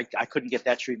ruled out I couldn't get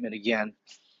that treatment again.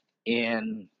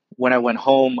 And when I went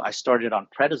home, I started on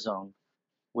prednisone,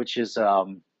 which is a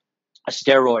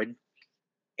steroid,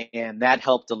 and that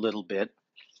helped a little bit.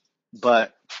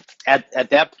 But at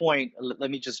that point, let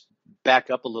me just back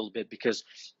up a little bit, because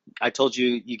I told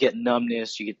you get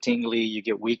numbness, you get tingly, you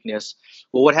get weakness.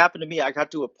 Well, what happened to me, I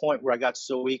got to a point where I got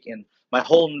so weak, and my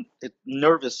whole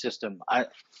nervous system,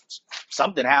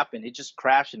 something happened. It just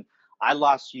crashed, and I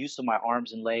lost use of my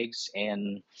arms and legs,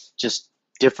 and just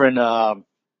different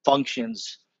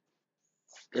functions.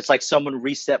 It's like someone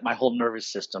reset my whole nervous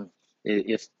system.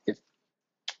 If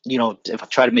if I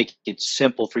try to make it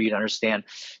simple for you to understand,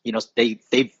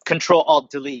 they control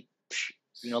alt delete,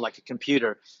 like a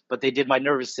computer, but they did my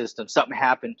nervous system. Something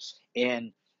happened,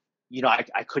 and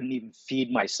I couldn't even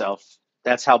feed myself.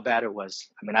 That's how bad it was.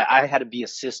 I mean, I had to be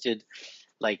assisted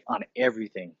like on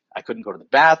everything. I couldn't go to the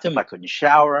bathroom. I couldn't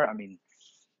shower. I mean,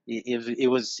 it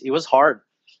was hard.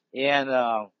 And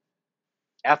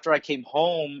after I came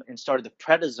home and started the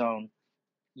prednisone,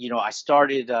 I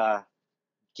started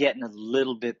getting a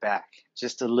little bit back,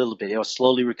 just a little bit. It was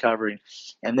slowly recovering.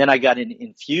 And then I got an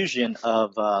infusion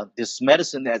of this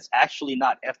medicine that's actually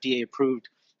not FDA approved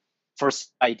for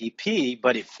IDP,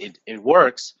 but it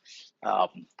works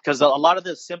because a lot of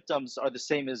the symptoms are the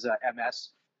same as MS.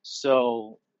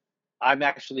 So I'm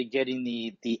actually getting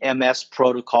the MS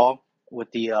protocol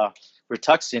with the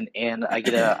Rituxan, and I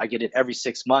get it every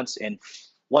 6 months. And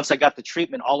once I got the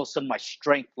treatment, all of a sudden my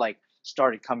strength like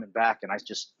started coming back, and I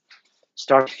just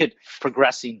started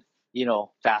progressing,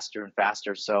 faster and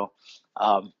faster. So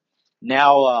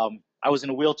now I was in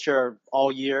a wheelchair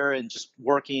all year and just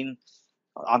working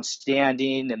on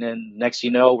standing, and then next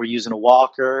we're using a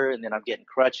walker, and then I'm getting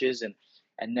crutches, and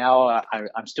now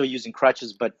I'm still using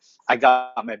crutches, but I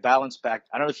got my balance back.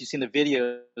 I don't know if you've seen the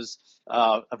videos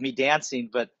of me dancing,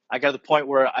 but I got to the point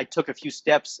where I took a few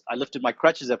steps. I lifted my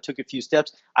crutches up, took a few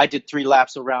steps. I did 3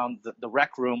 laps around the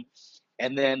rec room,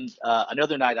 and then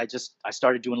another night I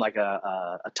started doing like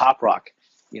a top rock,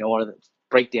 one of the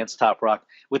breakdance top rock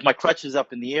with my crutches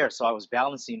up in the air. So I was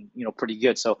balancing, pretty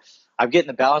good. So I'm getting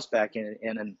the balance back,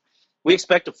 and we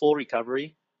expect a full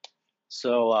recovery.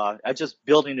 So I'm just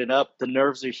building it up. The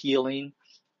nerves are healing,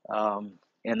 and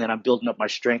then I'm building up my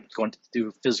strength, going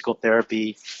through physical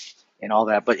therapy and all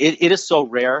that. But it is so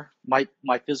rare. My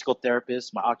physical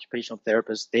therapist, my occupational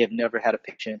therapist, they have never had a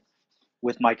patient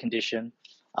with my condition.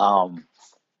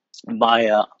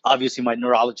 Obviously my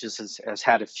neurologist has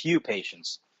had a few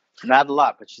patients, not a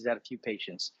lot, but she's had a few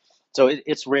patients. So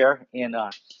it's rare, and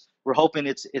we're hoping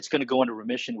it's going to go into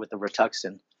remission with the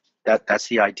Rituxan. That's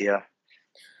the idea.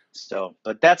 So,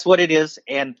 but that's what it is.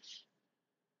 And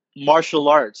martial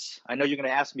arts. I know you're going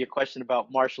to ask me a question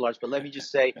about martial arts, but let me just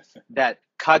say that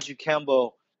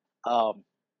Kajukenbo, and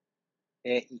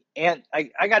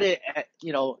I got to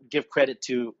give credit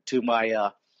to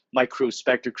my crew,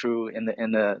 Spectre crew, and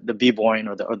the b-boying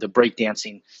or the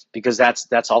breakdancing, because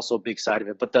that's also a big side of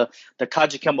it. But the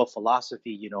Kajukenbo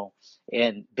philosophy,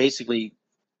 and basically,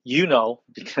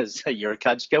 because you're a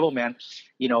Kajukenbo man,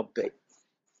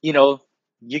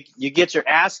 you get your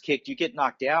ass kicked, you get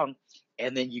knocked down,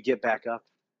 and then you get back up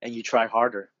and you try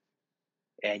harder,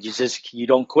 and you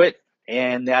don't quit.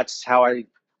 And that's how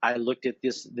I looked at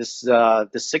this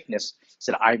sickness.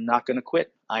 Said, I'm not going to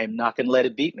quit. I'm not going to let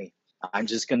it beat me. I'm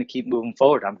just going to keep moving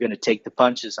forward. I'm going to take the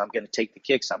punches. I'm going to take the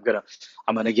kicks. I'm going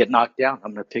to get knocked down.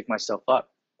 I'm going to pick myself up.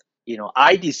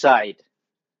 I decide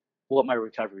what my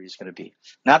recovery is going to be.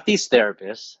 Not these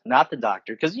therapists, not the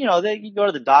doctor, because you go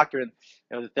to the doctor and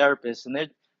the therapist, and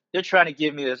they're trying to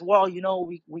give me this. Well,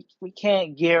 we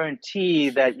can't guarantee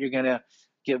that you're going to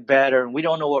get better, and we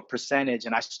don't know what percentage.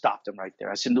 And I stopped them right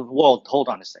there. I said, well, hold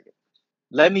on a second.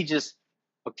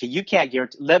 You can't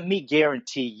guarantee. Let me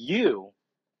guarantee you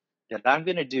that I'm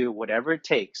going to do whatever it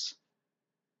takes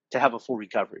to have a full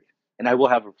recovery, and I will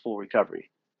have a full recovery.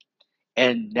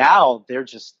 And now they're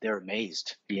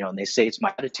amazed, and they say it's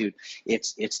my attitude.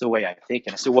 It's the way I think.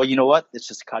 And I said, well, you know what? It's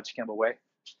just the Kajukenbo way,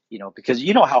 because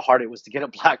you know how hard it was to get a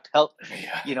black belt.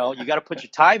 Yeah. You got to put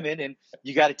your time in, and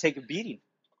you got to take a beating.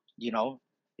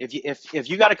 If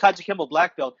you got a Kajukenbo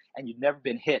black belt and you've never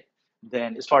been hit,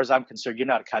 then as far as I'm concerned, you're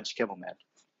not a Kajukenbo man.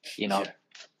 Yeah.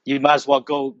 You might as well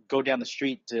go down the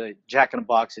street to Jack in the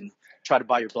Box and try to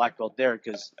buy your black belt there,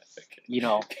 because you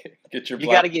got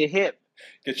to get hit.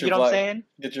 What I'm saying?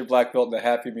 Get your black belt in the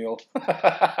Happy Meal.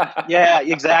 Yeah,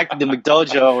 exactly. The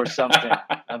McDojo or something.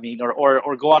 I mean,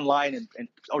 or go online and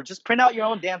or just print out your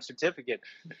own damn certificate.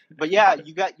 But yeah,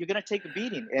 you're gonna take a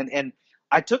beating, and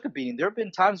I took a beating. There have been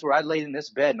times where I laid in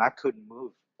this bed and I couldn't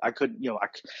move. I couldn't,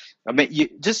 I mean, you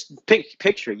just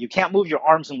picture it. You can't move your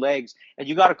arms and legs, and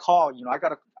you got to call. I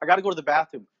gotta go to the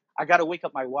bathroom. I gotta wake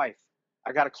up my wife.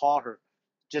 I gotta call her,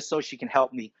 just so she can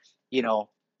help me.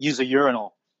 Use a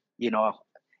urinal.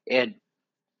 And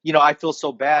I feel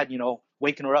so bad,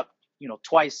 waking her up,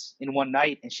 twice in one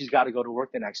night, and she's got to go to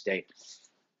work the next day,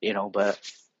 but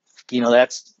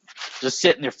that's just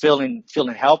sitting there feeling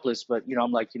helpless. But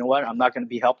I'm like, what? I'm not going to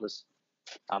be helpless.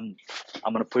 I'm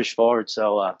going to push forward.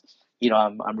 So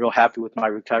I'm real happy with my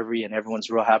recovery, and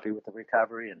everyone's real happy with the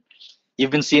recovery. And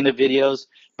you've been seeing the videos,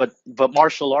 but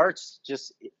martial arts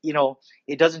just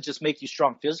it doesn't just make you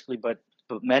strong physically, but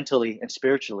mentally and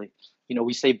spiritually.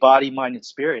 We say body, mind, and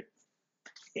spirit,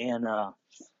 and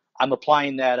I'm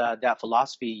applying that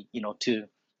philosophy, to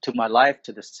my life,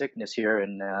 to the sickness here,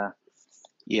 and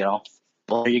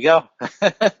Well, there you go.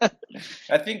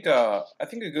 I think a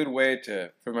good way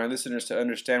to for my listeners to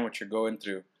understand what you're going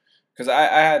through, because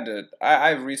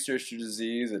I've researched your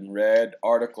disease and read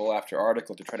article after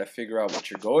article to try to figure out what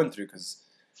you're going through. Because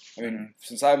I mean,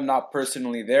 since I'm not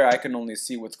personally there, I can only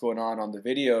see what's going on the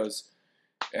videos,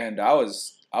 and I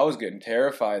was getting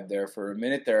terrified there for a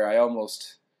minute there. I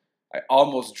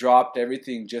almost dropped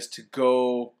everything just to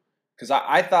go, because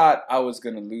I thought I was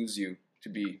gonna lose you, to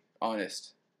be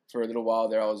honest. For a little while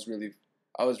there, I was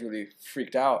really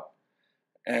freaked out,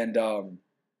 and I'm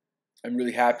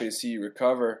really happy to see you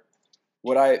recover.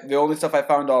 The only stuff I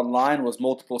found online was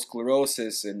multiple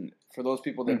sclerosis, and for those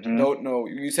people that Hmm. don't know,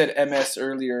 you said MS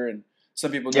earlier, and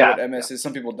some people know Yeah. what MS is,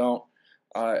 some people don't.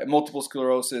 Multiple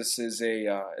sclerosis is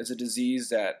a disease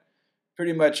that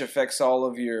pretty much affects all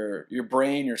of your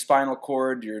brain, your spinal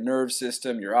cord, your nerve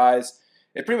system, your eyes.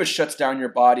 It pretty much shuts down your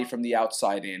body from the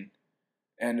outside in,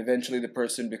 and eventually the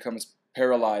person becomes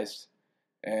paralyzed,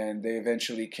 and they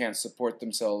eventually can't support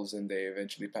themselves, and they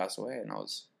eventually pass away. And I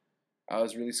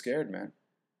was really scared, man.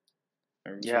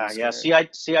 I was really Yeah, yeah.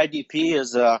 scared. CIDP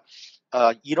is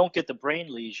you don't get the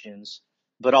brain lesions,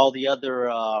 but all the other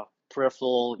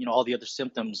peripheral, all the other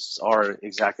symptoms are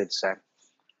exactly the same.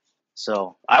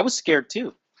 So I was scared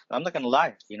too. I'm not gonna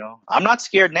lie. I'm not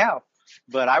scared now,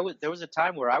 but I was. There was a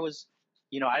time where I was,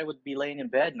 I would be laying in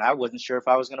bed and I wasn't sure if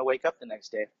I was gonna wake up the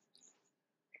next day.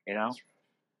 You know?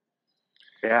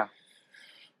 Yeah,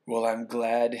 Well, I'm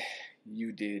glad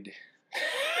you did.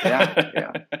 yeah,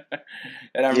 yeah,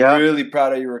 And I'm yeah, really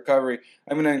proud of your recovery.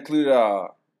 I'm gonna include,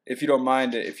 if you don't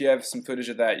mind, if you have some footage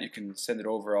of that, you can send it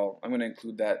over. I'm gonna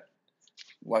include that.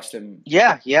 Watch them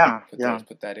yeah, yeah, yeah.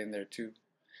 put that in there too.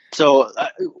 So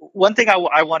one thing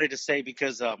I wanted to say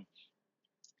because the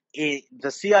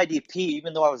CIDP,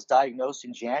 even though I was diagnosed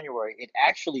in January, it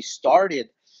actually started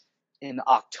in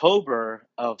October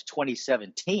of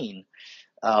 2017.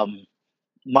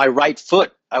 My right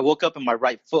foot, I woke up and my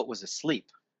right foot was asleep.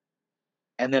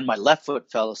 And then my left foot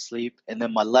fell asleep, and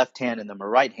then my left hand, and then my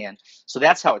right hand. So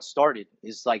that's how it started.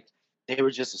 Is like they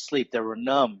were just asleep. They were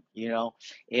numb.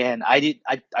 And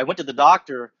I went to the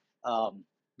doctor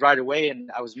right away,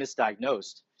 and I was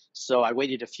misdiagnosed. So I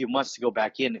waited a few months to go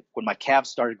back in. When my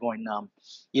calves started going numb,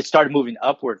 it started moving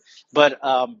upward. But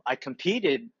I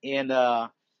competed in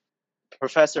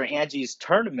Professor Angie's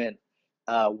tournament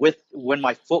with when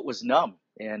my foot was numb,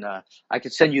 and I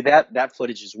could send you that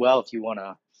footage as well if you want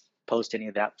to post any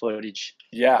of that footage.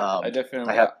 Yeah, I Um,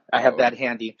 definitely. I have that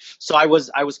handy. So I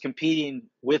was competing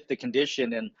with the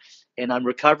condition, and I'm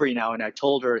recovering now. And I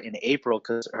told her in April,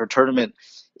 because her tournament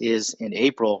is in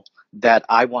April, that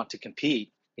I want to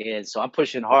compete, and so I'm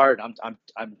pushing hard.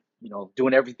 I'm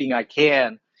doing everything I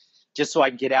can just so I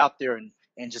can get out there and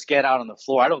just get out on the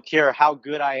floor. I don't care how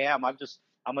good I am. I'm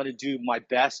gonna do my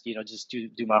best. Just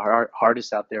do my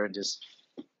hardest out there and just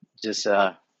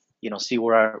see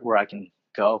where I can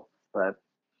go. But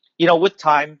with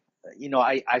time,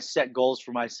 I set goals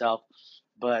for myself.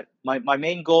 But my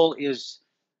main goal is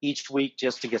each week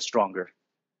just to get stronger.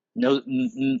 No,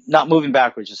 not moving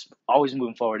backwards, just always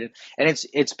moving forward. And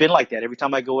it's been like that every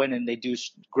time I go in and they do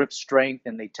grip strength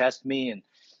and they test me, and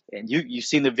you've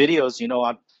seen the videos.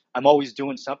 I'm always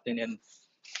doing something, and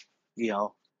you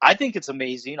know I think it's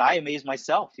amazing. I amaze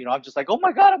myself. I'm just like, oh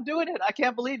my god, I'm doing it. I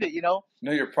can't believe it. No,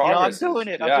 your I'm progress doing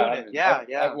is, it. I'm doing yeah. it.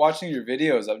 Yeah, I'm yeah. watching your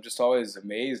videos. I'm just always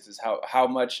amazed as how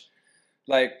much,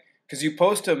 like, because you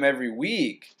post them every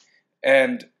week,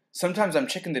 and sometimes I'm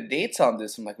checking the dates on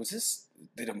this. I'm like,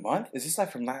 did a month? Is this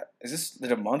like from that?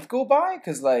 Did a month go by?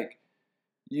 Because like,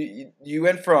 you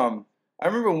went from. I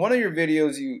remember one of your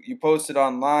videos you posted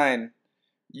online.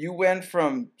 You went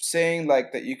from saying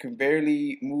like that you can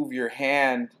barely move your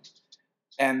hand,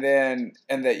 and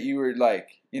that you were like,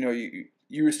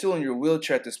 you were still in your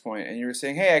wheelchair at this point, and you were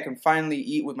saying, hey, I can finally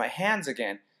eat with my hands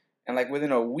again. And like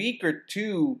within a week or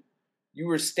two, you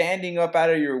were standing up out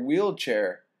of your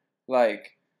wheelchair,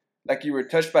 like you were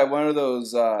touched by one of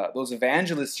those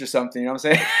evangelists or something. You know what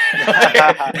I'm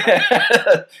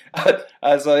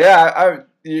saying? So yeah,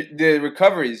 the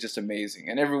recovery is just amazing,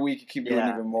 and every week you keep doing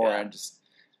Yeah, even more. yeah.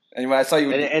 And when I saw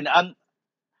you, And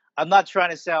I'm not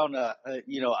trying to sound I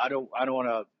don't want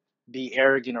to be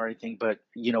arrogant or anything, but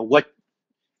what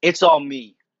it's all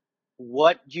me.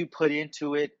 What you put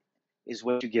into it is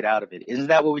what you get out of it. Isn't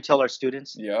that what we tell our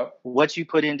students? yep, What you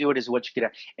put into it is what you get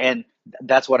out. And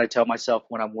that's what I tell myself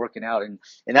when I'm working out. And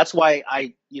that's why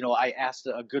I asked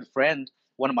a good friend,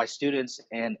 one of my students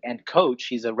and coach,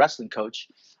 he's a wrestling coach,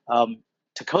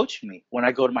 to coach me when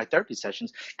I go to my therapy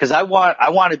sessions, because I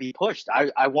want to be pushed.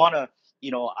 I want to,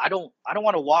 I don't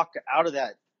want to walk out of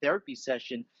that therapy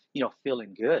session,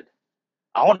 feeling good.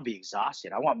 I want to be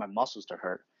exhausted. I want my muscles to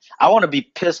hurt. I want to be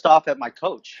pissed off at my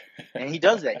coach. And he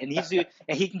does that. And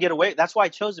he can get away. That's why I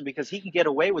chose him, because he can get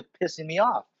away with pissing me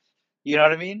off. You know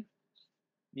what I mean?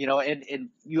 And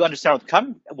you understand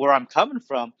where I'm coming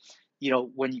from.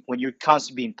 When you're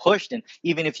constantly being pushed, and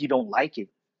even if you don't like it,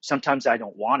 sometimes I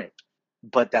don't want it,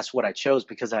 but that's what I chose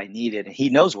because I need it, and he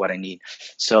knows what I need.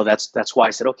 So that's why I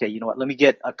said, okay, you know what? Let me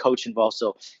get a coach involved.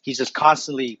 So he's just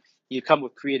constantly, you come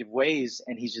with creative ways,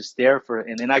 and he's just there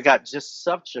and then I got just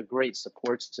such a great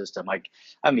support system.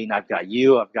 I've got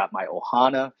you, I've got my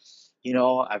Ohana,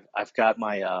 I've got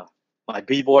my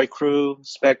B-boy crew,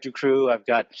 Spectre crew. I've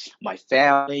got my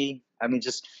family.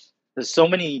 Just there's so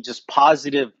many just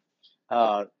positive,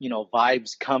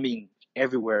 vibes coming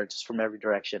everywhere, just from every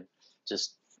direction.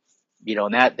 Just,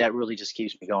 and that really just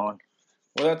keeps me going.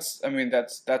 Well,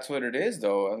 that's what it is,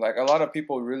 though. Like, a lot of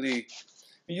people really,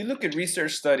 you look at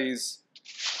research studies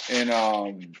in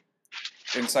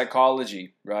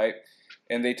psychology, right?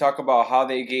 And they talk about how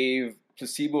they gave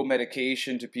placebo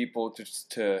medication to people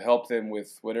to help them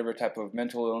with whatever type of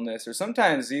mental illness, or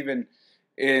sometimes even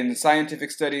in scientific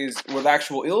studies with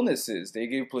actual illnesses, they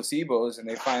give placebos and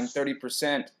they find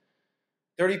 30%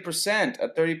 a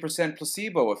 30%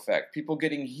 placebo effect, people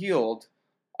getting healed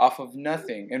off of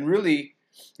nothing. And really,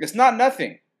 it's not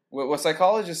nothing. What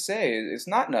psychologists say is it's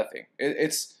not nothing.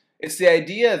 It's the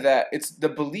idea that it's the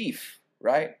belief,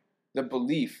 right? The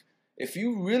belief. If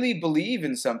you really believe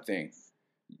in something,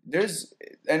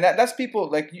 that's people,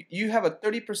 like, you have a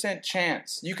 30%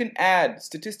 chance. You can add,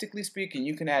 statistically speaking,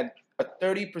 you can add a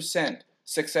 30%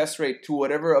 success rate to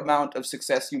whatever amount of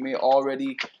success you may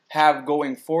already have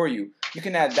going for you. You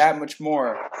can add that much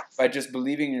more by just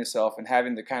believing in yourself and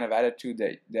having the kind of attitude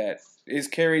that is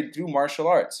carried through martial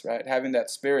arts, right? Having that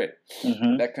spirit,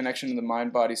 that connection to the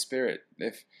mind, body, spirit.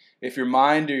 If your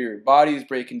mind or your body is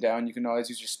breaking down, you can always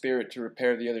use your spirit to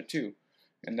repair the other two.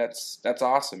 And that's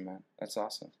awesome, man. That's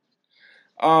awesome.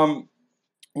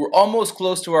 We're almost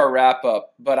close to our wrap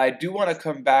up, but I do want to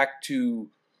come back to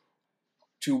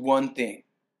one thing.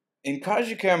 In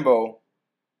Kajukenbo,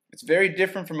 it's very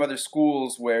different from other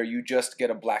schools where you just get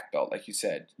a black belt, like you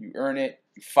said. You earn it,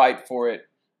 you fight for it,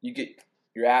 you get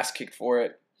your ass kicked for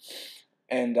it,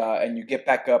 and you get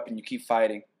back up and you keep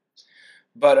fighting.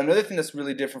 But another thing that's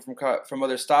really different from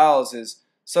other styles is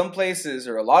some places,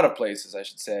 or a lot of places, I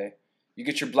should say, you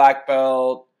get your black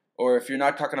belt, or if you're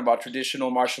not talking about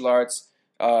traditional martial arts,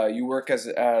 you work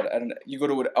you go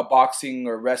to a boxing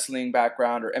or wrestling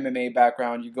background or MMA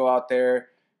background. You go out there,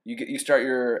 you start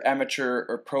your amateur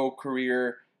or pro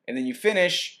career, and then you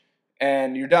finish,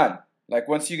 and you're done. Like,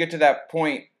 once you get to that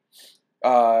point,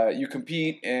 you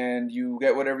compete and you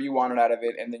get whatever you wanted out of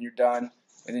it, and then you're done,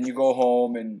 and then you go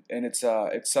home, and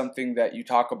it's something that you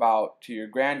talk about to your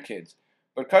grandkids.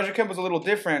 But Kajukenbo is a little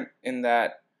different in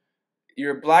that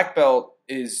your black belt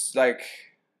is like,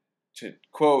 to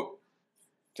quote,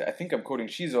 I think I'm quoting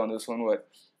Shizo on this one, but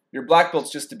your black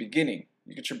belt's just the beginning.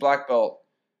 You get your black belt,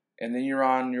 and then you're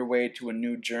on your way to a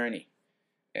new journey.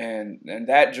 And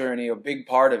that journey, a big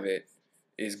part of it,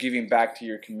 is giving back to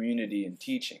your community and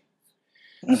teaching.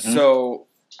 So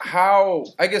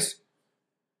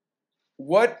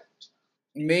what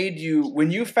made you,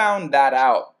 when you found that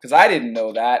out, because I didn't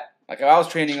know that, like, I was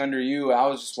training under you, I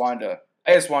just wanted to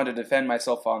defend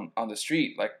myself on the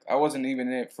street. Like, I wasn't even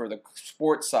in it for the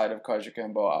sports side of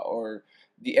Kajukenbo or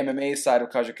the MMA side of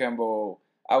Kajukenbo.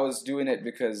 I was doing it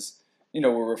because,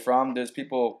 where we're from, there's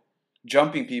people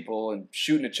jumping people and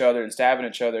shooting each other and stabbing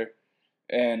each other.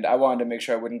 And I wanted to make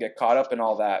sure I wouldn't get caught up in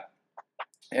all that.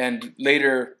 And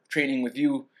later, training with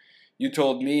you, you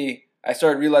told me, I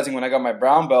started realizing when I got my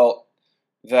brown belt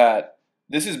that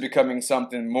this is becoming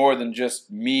something more than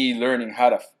just me learning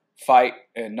how to fight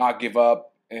and not give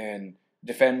up and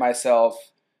defend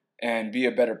myself and be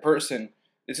a better person.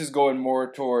 This is going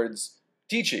more towards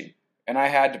teaching, and I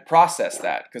had to process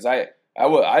that because I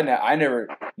never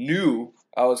knew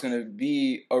I was going to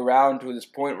be around to this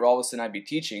point where all of a sudden I'd be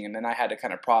teaching, and then I had to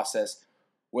kind of process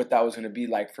what that was going to be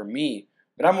like for me.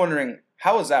 But I'm wondering,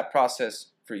 how was that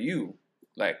process for you?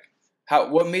 Like,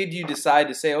 what made you decide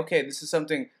to say, okay, this is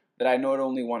something that I not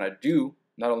only want to do,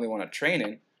 not only want to train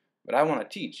in, but I want to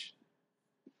teach?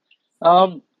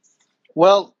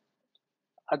 Well,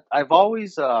 I've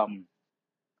always known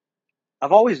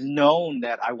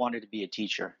that I wanted to be a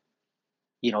teacher,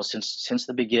 since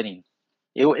the beginning.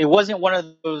 It wasn't one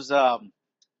of those, I'm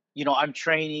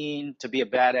training to be a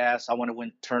badass, I want to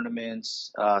win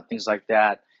tournaments, things like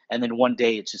that. And then one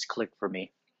day it just clicked for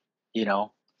me,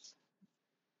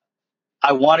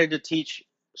 I wanted to teach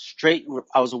straight.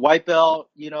 I was a white belt,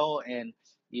 and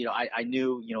I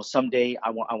knew, someday I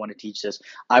want to teach this.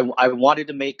 I wanted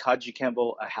to make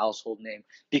Kajukenbo a household name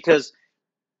because,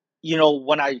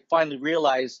 when I finally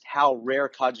realized how rare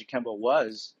Kajukenbo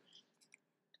was,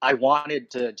 I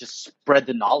wanted to just spread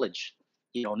the knowledge,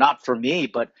 not for me,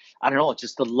 but I don't know,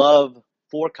 just the love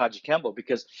for Kajukenbo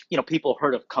because, people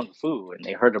heard of Kung Fu and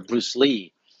they heard of Bruce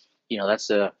Lee.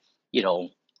 That's you know,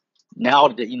 now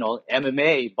that,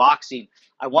 MMA, boxing,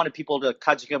 I wanted people to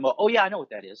Kajukenbo, oh yeah, I know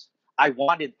what that is. I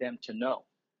wanted them to know.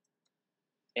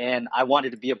 And I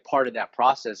wanted to be a part of that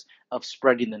process of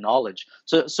spreading the knowledge.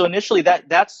 So initially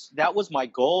that was my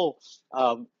goal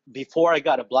before I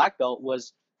got a black belt,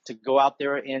 was to go out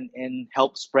there and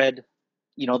help spread,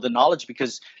 the knowledge,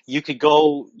 because you could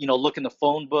go, look in the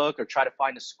phone book or try to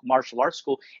find a martial arts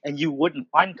school and you wouldn't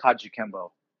find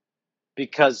Kajukenbo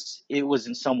because it was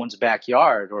in someone's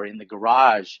backyard or in the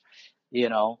garage,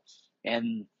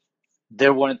 and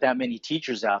there weren't that many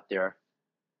teachers out there.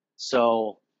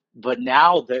 So, but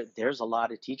now there's a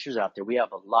lot of teachers out there. We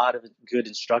have a lot of good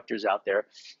instructors out there.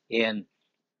 And,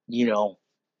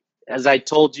 as I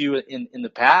told you in the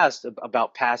past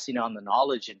about passing on the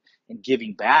knowledge and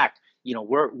giving back,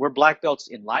 we're black belts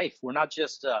in life. We're not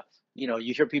just,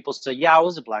 you hear people say, yeah, I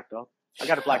was a black belt. I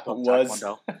got a black belt in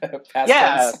Taekwondo.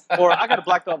 Yeah, or I got a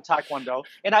black belt in Taekwondo.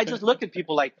 And I just look at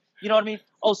people like, you know what I mean?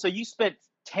 Oh, so you spent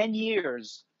 10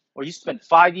 years or you spent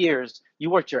 5 years, you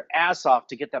worked your ass off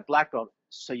to get that black belt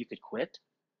so you could quit?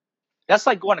 That's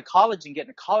like going to college and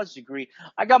getting a college degree.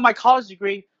 I got my college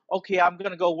degree. Okay, I'm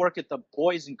going to go work at the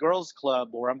Boys and Girls Club,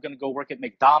 or I'm going to go work at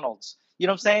McDonald's. You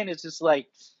know what I'm saying? It's just like,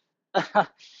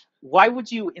 why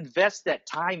would you invest that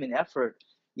time and effort,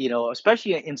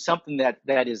 especially in something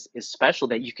that is special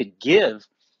that you could give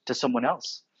to someone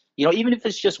else? Even if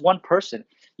it's just one person.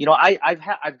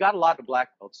 I've got a lot of black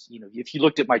belts. If you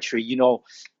looked at my tree,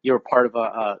 you're a part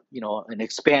of an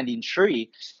expanding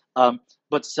tree.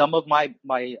 But some of my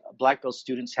black belt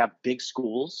students have big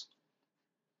schools,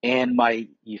 and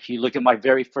if you look at my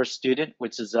very first student,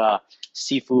 which is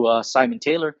Sifu Simon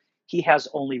Taylor, he has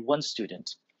only one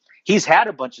student. He's had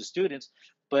a bunch of students,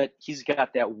 but he's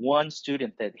got that one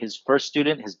student, that his first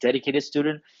student, his dedicated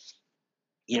student.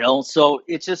 So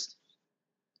it's just,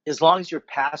 as long as you're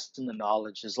passing the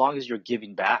knowledge, as long as you're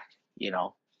giving back,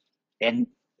 and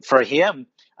for him,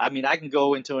 I mean, I can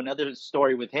go into another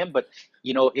story with him, but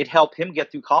it helped him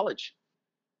get through college.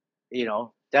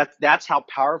 That's how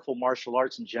powerful martial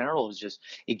arts in general is. Just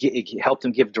it helped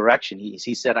him give direction.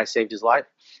 He said, I saved his life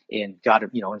and got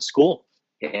him, in school,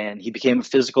 and he became a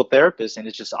physical therapist, and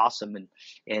it's just awesome.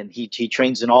 And he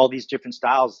trains in all these different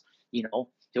styles. He'll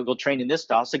go train in this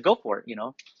style. So go for it.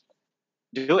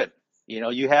 Do it.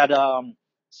 You had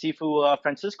Sifu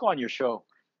Francisco on your show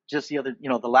just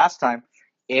the last time,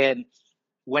 and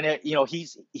when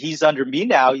he's under me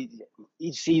now,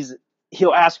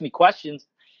 he'll ask me questions,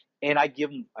 and I give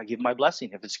him my blessing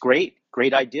if it's great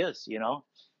ideas. He'll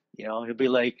be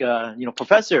like,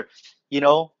 Professor,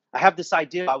 I have this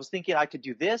idea. I was thinking I could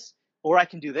do this or I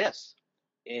can do this,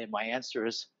 and my answer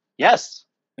is yes.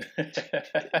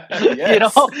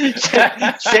 Yes.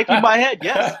 Shaking my head,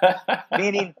 yes,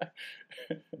 meaning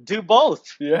do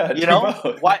both. Yeah, do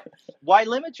both. Why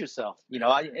limit yourself?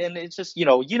 And it's just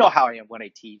how I am when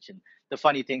I teach, and the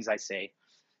funny things I say.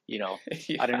 Yeah.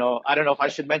 I don't know if I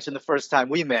should mention the first time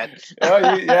we met.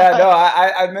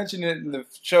 I mentioned it in the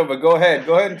show, but go ahead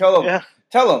and tell them. Yeah.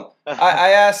 Tell them.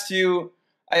 I asked you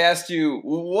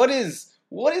what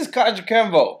is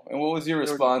Kajukenbo, and what was your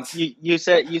response? You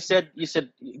said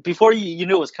before you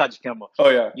knew it was Kajukenbo. Oh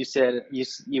yeah. You said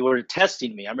you were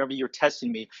testing me. I remember you were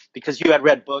testing me because you had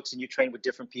read books and you trained with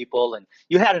different people and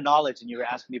you had a knowledge, and you were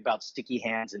asking me about sticky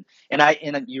hands, and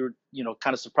you were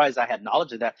kind of surprised I had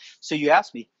knowledge of that. So you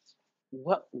asked me,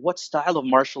 what style of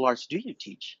martial arts do you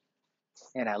teach?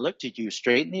 And I looked at you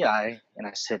straight in the eye and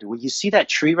I said, well, you see that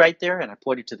tree right there? And I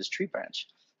pointed to this tree branch.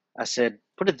 I said,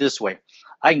 put it this way.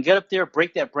 I can get up there,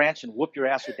 break that branch, and whoop your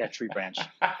ass with that tree branch.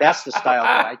 That's the style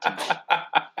that I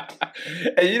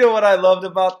teach. And you know what I loved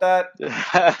about that?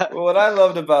 What I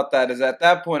loved about that is at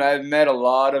that point I met I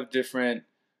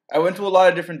went to a lot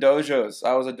of different dojos.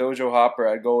 I was a dojo hopper.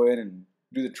 I'd go in and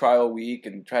do the trial week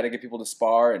and try to get people to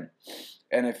spar.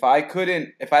 And if I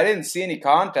didn't see any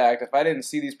contact, if I didn't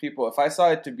see these people, if I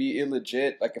saw it to be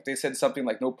illegit, like if they said something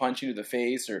like no punching to the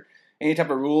face or any type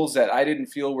of rules that I didn't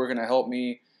feel were going to help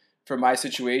me for my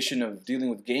situation of dealing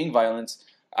with gang violence,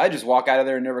 I just walk out of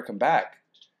there and never come back.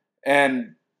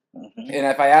 And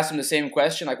if I asked them the same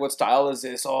question, like, what style is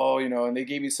this? Oh, and they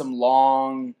gave me some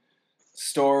long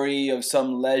story of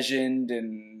some legend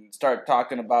and start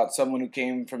talking about someone who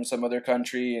came from some other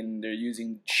country and they're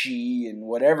using chi and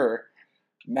whatever.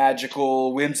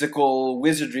 magical, whimsical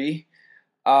wizardry.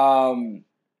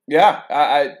 Yeah,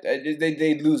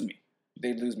 they'd lose me.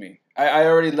 They'd lose me. I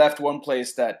already left one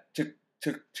place that took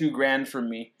 $2,000 from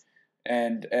me,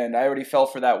 and I already fell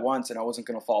for that once, and I wasn't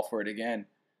gonna fall for it again.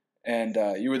 And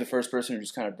you were the first person who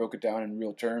just kind of broke it down in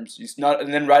real terms.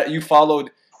 And then you followed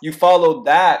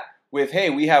that with, hey,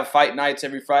 we have fight nights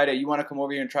every Friday. You want to come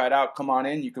over here and try it out? Come on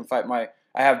in. You can fight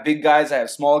I have big guys. I have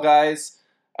small guys.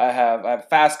 I have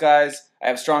fast guys. I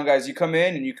have strong guys. You come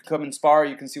in and you can come and spar.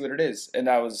 You can see what it is. And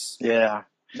Yeah.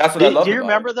 that's what I love. Do you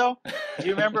remember though? Do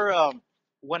you remember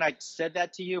when I said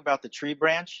that to you about the tree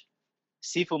branch?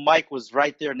 Sifu Mike was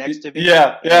right there next to me.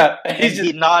 Yeah.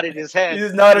 He nodded his head. He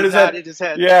just nodded his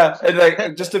head. Yeah, and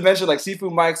like just to mention, like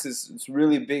Sifu Mike's is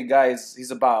really big guy.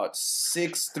 He's about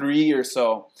 6'3" or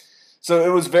so. So it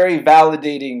was very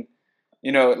validating.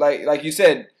 Like you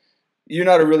said, you're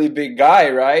not a really big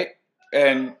guy, right?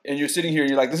 And you're sitting here and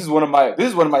you're like, this is one of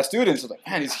my students. I'm like,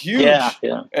 man, he's huge. Yeah.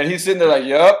 And he's sitting there like,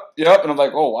 yep. And I'm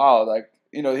like, oh wow, like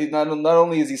he's not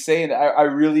only is he saying that, I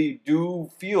really do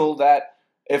feel that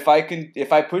if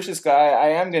I push this guy, I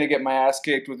am gonna get my ass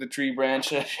kicked with a tree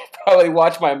branch. I should probably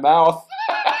watch my mouth.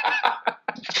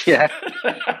 Yeah.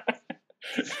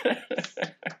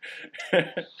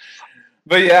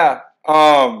 But yeah,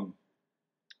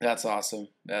 that's awesome.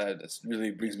 That really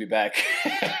brings me back.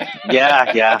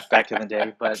 yeah, back in the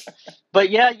day. But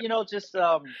yeah, just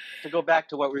to go back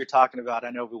to what we were talking about.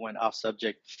 I know we went off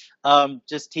subject.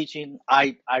 Just teaching.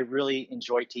 I really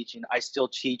enjoy teaching. I still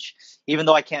teach, even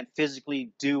though I can't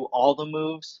physically do all the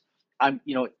moves.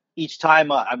 Each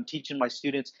time I'm teaching my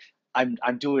students, I'm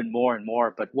doing more and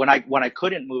more. But when I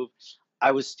couldn't move,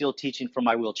 I was still teaching from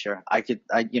my wheelchair.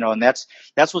 And that's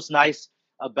what's nice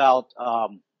about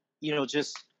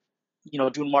just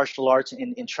doing martial arts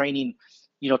and training,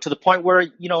 to the point where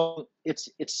it's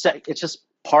just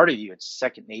part of you. It's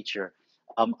second nature.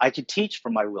 I could teach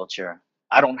from my wheelchair.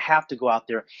 I don't have to go out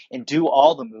there and do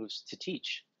all the moves to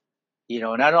teach.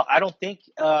 And I don't think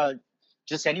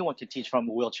just anyone can teach from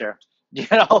a wheelchair.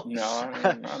 No,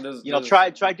 try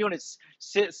doing it.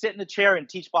 Sit in a chair and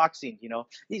teach boxing.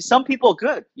 Some people are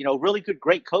good. Really good,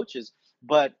 great coaches,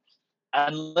 but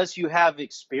unless you have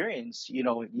experience,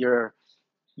 you're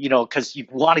because you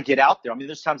want to get out there. I mean,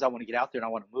 there's times I want to get out there and I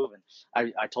want to move.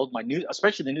 And I told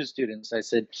especially the new students, I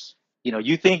said,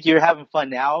 you think you're having fun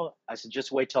now? I said,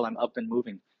 just wait till I'm up and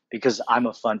moving, because I'm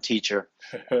a fun teacher.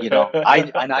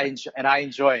 I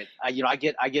enjoy it. I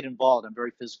get involved. I'm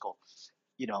very physical.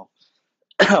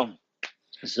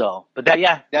 So, but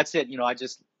that's it. I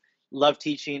just love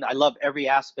teaching. I love every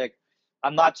aspect.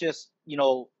 I'm not just,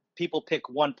 people pick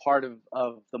one part of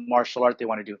the martial art they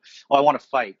want to do. Oh, I want to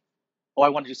fight. Oh, I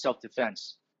want to do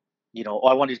self-defense. Oh,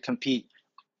 I want to compete.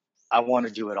 I want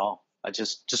to do it all. I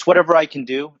just whatever I can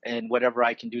do and whatever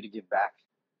I can do to give back.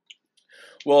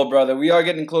 Well, brother, we are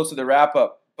getting close to the wrap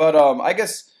up, but I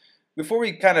guess before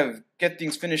we kind of get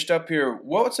things finished up here,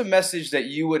 what's a message that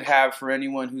you would have for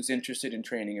anyone who's interested in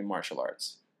training in martial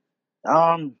arts?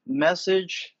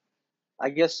 Message.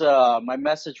 I guess my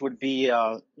message would be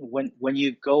when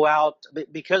you go out,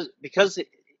 because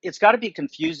it's got to be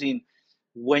confusing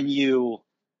when you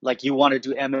want to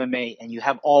do MMA and you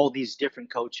have all these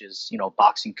different coaches,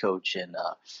 boxing coach and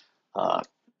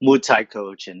Muay Thai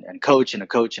coach and coach and a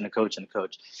coach and a coach and a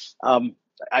coach.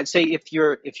 I'd say if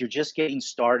you're just getting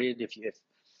started,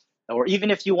 or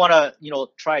even if you want to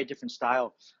try a different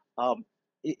style,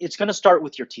 it's going to start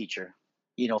with your teacher.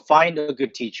 Find a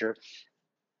good teacher.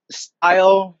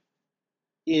 I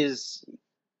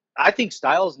think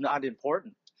style is not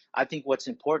important. I think what's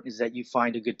important is that you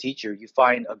find a good teacher. You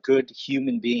find a good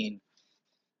human being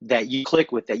that you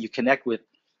click with, that you connect with,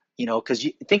 because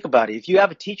you think about it. If you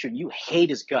have a teacher and you hate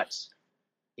his guts,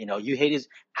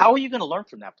 how are you going to learn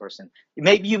from that person?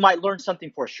 Maybe you might learn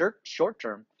something for a short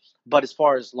term, but as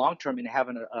far as long term and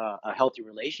having a healthy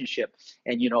relationship,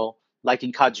 and like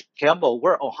in Kajukenbo,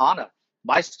 we're Ohana.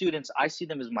 My students, I see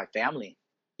them as my family.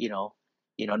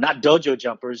 Not dojo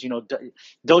jumpers.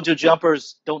 Dojo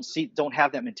jumpers don't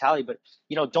have that mentality. But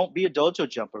don't be a dojo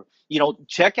jumper.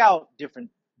 Check out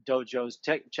different dojos,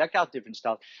 check out different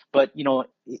styles. But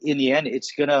in the end,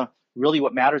 it's gonna really,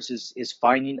 what matters is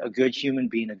finding a good human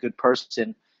being, a good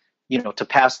person, to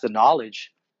pass the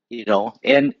knowledge.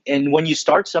 And when you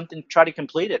start something, try to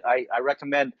complete it. I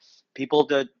recommend people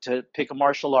to pick a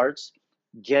martial arts,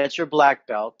 get your black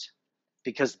belt,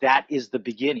 because that is the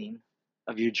beginning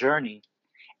of your journey.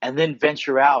 And then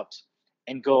venture out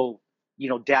and go,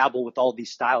 dabble with all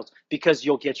these styles, because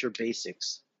you'll get your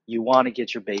basics. You want to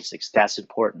get your basics. That's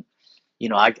important.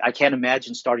 I can't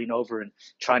imagine starting over and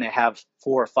trying to have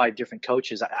 4 or 5 different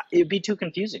coaches. It'd be too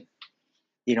confusing.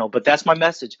 But that's my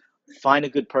message. Find a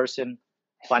good person,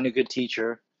 find a good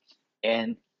teacher,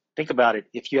 and think about it.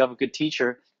 If you have a good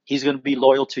teacher, he's going to be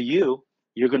loyal to you.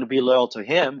 You're going to be loyal to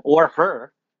him or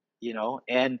her,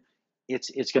 and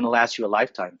it's going to last you a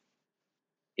lifetime.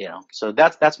 So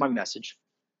that's my message.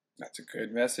 That's a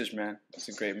good message, man. That's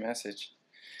a great message.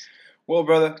 Well,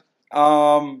 brother,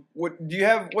 what do you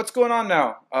have? What's going on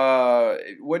now?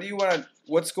 What do you want?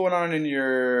 What's going on in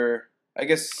your? I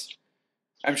guess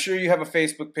I'm sure you have a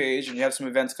Facebook page and you have some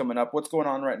events coming up. What's going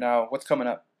on right now? What's coming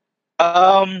up?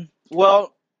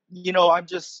 Well, I'm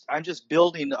just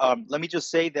building. Let me just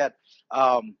say that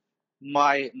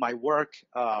my work.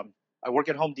 I work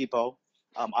at Home Depot.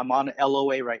 I'm on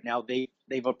LOA right now.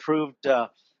 They've approved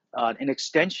an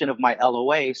extension of my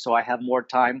LOA, so I have more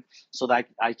time, so that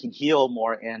I can heal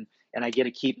more, and I get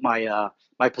to keep my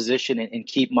position, and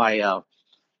keep my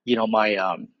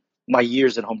my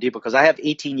years at Home Depot, because I have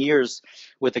 18 years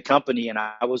with the company, and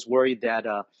I was worried that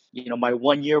my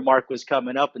 1 year mark was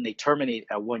coming up, and they terminate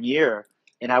at 1 year,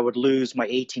 and I would lose my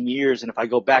 18 years, and if I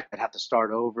go back, I'd have to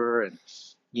start over, and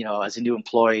as a new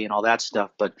employee and all that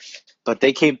stuff. But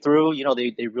they came through.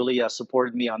 They really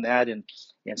supported me on that, and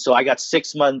so I got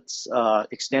 6 months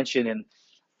extension, and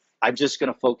I'm just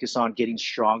going to focus on getting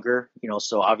stronger.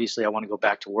 So obviously I want to go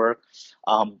back to work.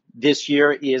 This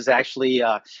year is actually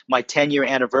my 10-year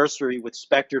anniversary with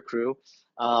Spectre Crew.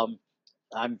 I'm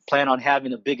planning on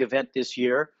having a big event this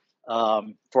year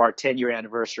for our 10-year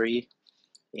anniversary,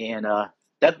 and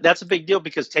that's a big deal,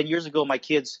 because 10 years ago my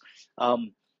kids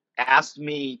asked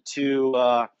me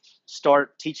to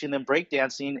start teaching them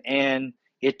breakdancing, and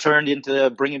it turned into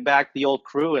bringing back the old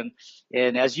crew.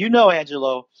 And as you know,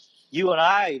 Angelo, you and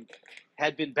I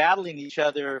had been battling each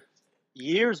other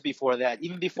years before that,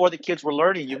 even before the kids were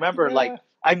learning. You remember,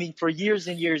 for years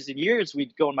and years and years,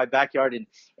 we'd go in my backyard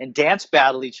and dance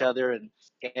battle each other, and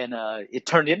it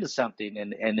turned into something.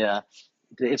 And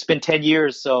it's been 10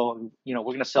 years, so we're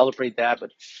going to celebrate that.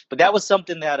 But that was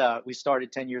something that we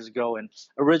started 10 years ago, and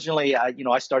originally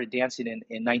I started dancing in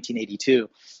 1982.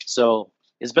 So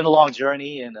it's been a long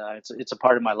journey, and it's a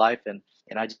part of my life, and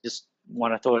I just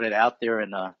want to throw it out there.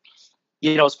 And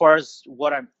as far as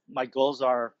what my goals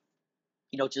are,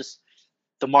 just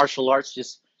the martial arts.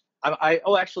 Just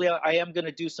actually I am going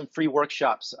to do some free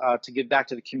workshops to give back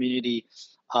to the community.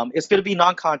 It's going to be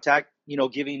non-contact,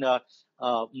 giving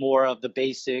more of the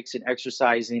basics and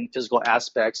exercising, physical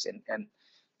aspects, and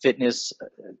fitness.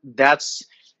 That's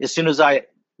as soon as I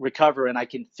recover and I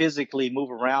can physically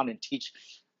move around and teach.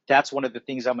 That's one of the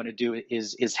things I'm going to do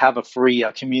is have a free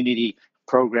community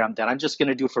program that I'm just going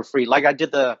to do for free. Like I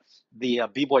did the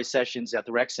B-Boy sessions at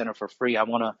the rec center for free. I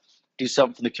want to do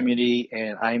something for the community,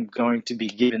 and I'm going to be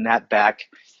giving that back.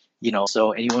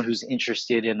 So anyone who's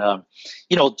interested in,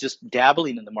 just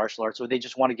dabbling in the martial arts, or they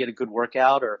just want to get a good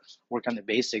workout or work on the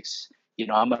basics,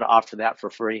 I'm going to offer that for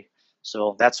free.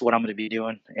 So that's what I'm going to be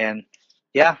doing. And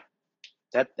yeah,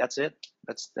 that's it.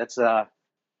 That's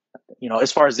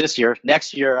as far as this year.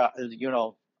 Next year,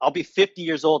 I'll be 50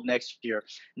 years old next year.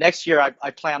 Next year,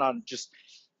 I plan on just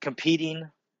competing,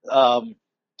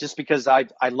 just because I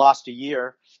lost a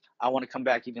year. I want to come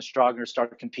back even stronger,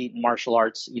 start competing martial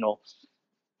arts,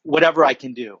 whatever I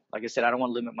can do. Like I said, I don't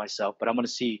want to limit myself, but I'm going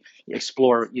to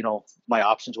explore, my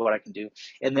options, what I can do.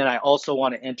 And then I also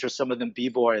want to enter some of them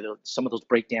B-Boy, some of those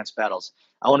breakdance battles.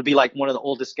 I want to be like one of the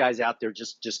oldest guys out there,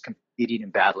 just competing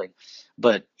and battling.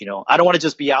 But, I don't want to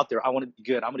just be out there. I want to be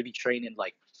good. I'm going to be training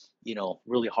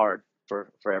really hard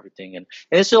for everything. And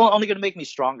it's only going to make me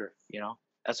stronger.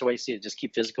 That's the way I see it. Just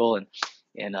keep physical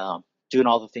and doing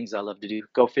all the things I love to do.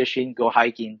 Go fishing, go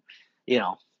hiking,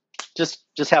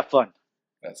 just have fun.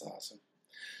 That's awesome.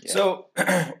 Yeah. So,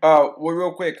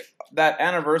 real quick, that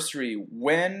anniversary,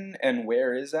 when and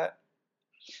where is that?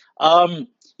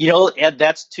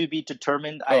 That's to be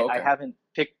determined. Oh, okay. I haven't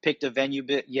picked a venue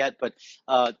yet, but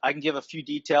I can give a few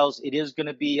details. It is going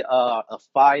to be a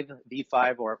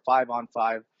 5v5 or a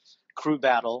 5-on-5 crew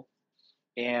battle,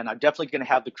 and I'm definitely going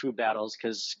to have the crew battles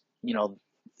because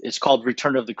it's called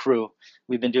Return of the Crew.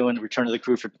 We've been doing Return of the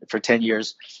Crew for 10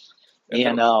 years,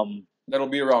 and that'll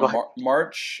be around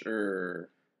March or.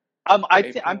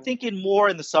 I'm thinking more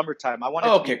in the summertime. I want.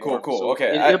 Okay, cool. So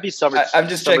okay, it'll be summer. I'm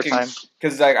just checking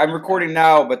because I'm recording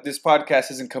now, but this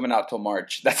podcast isn't coming out till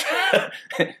March. That's why.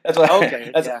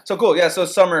 Okay. So cool. Yeah. So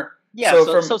summer. Yeah.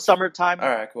 So summertime. All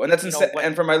right. Cool. And that's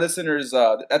and for my listeners,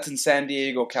 that's in San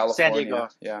Diego, California. San Diego.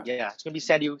 Yeah. Yeah. It's gonna be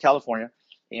San Diego, California,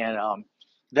 and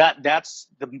that's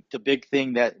the big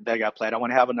thing that I got planned. I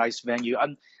want to have a nice venue.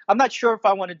 I'm not sure if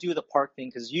I want to do the park thing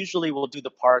because usually we'll do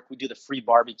the park. We do the free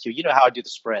barbecue. You know how I do the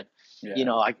spread. Yeah.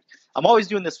 I'm always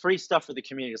doing this free stuff for the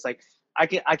community. It's like I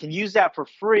can use that for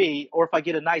free, or if I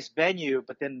get a nice venue,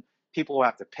 but then people will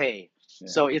have to pay. Yeah.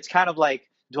 So it's kind of like,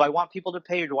 do I want people to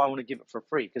pay or do I want to give it for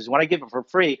free? Because when I give it for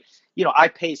free, I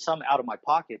pay some out of my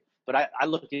pocket, but I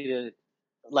look at it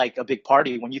like a big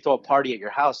party. When you throw a party at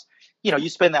your house, you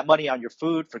spend that money on your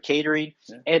food for catering,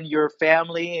 and your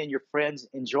family and your friends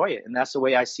enjoy it. And that's the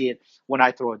way I see it when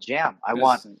I throw a jam. And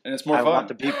it's more fun. Want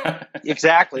the people,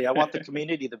 exactly. I want the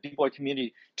community, the B-boy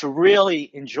community, to really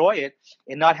enjoy it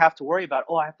and not have to worry about,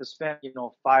 I have to spend,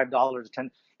 $5 or $10,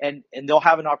 and they'll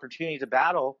have an opportunity to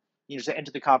battle, to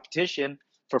enter the competition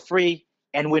for free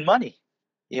and win money.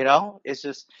 It's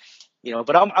just,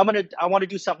 but I want to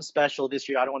do something special this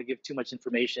year. I don't want to give too much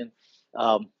information.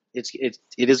 It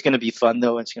is going to be fun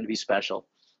though. It's going to be special.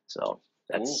 So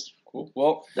that's cool.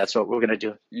 Well, that's what we're going to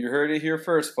do. You heard it here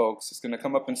first, folks. It's going to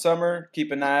come up in summer.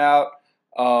 Keep an eye out.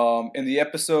 In the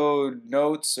episode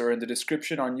notes or in the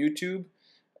description on YouTube,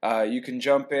 you can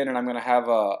jump in, and I'm going to have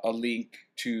a link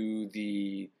to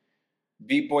the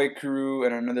Beat Boy crew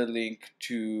and another link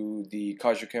to the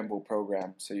Kajukenbo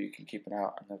program, so you can keep an eye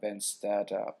on events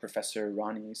that Professor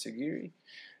Ronnie Sagiri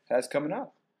has coming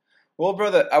up. Well,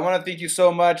 brother, I want to thank you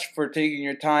so much for taking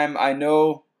your time.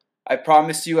 I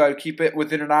promised you I would keep it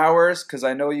within an hour because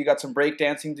I know you got some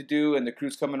breakdancing to do, and the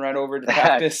crew's coming right over to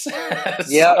practice.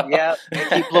 Yeah. They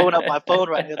keep blowing up my phone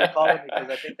right now. They're calling me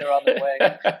because I think they're on their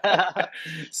way.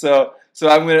 So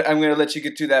I'm gonna let you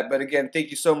get to that. But again, thank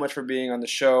you so much for being on the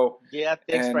show. Yeah,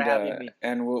 thanks for having me.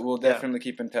 And we'll definitely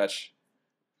keep in touch.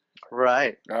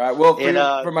 Right. All right. Well,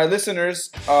 for my listeners,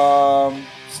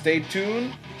 stay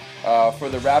tuned for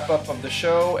the wrap up of the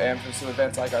show and for some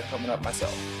events I got coming up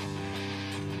myself.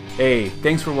 Hey,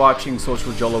 thanks for watching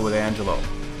Social Jello with Angelo.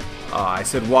 I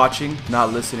said watching,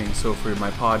 not listening, so for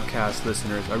my podcast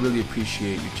listeners, I really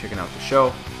appreciate you checking out the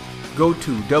show. Go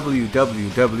to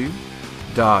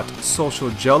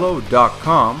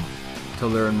www.socialjello.com to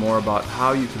learn more about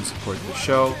how you can support the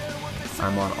show.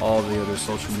 I'm on all the other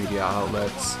social media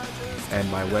outlets, and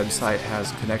my website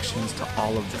has connections to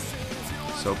all of them.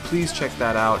 So please check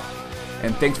that out,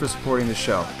 and thanks for supporting the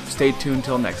show. Stay tuned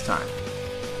till next time.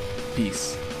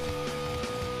 Peace.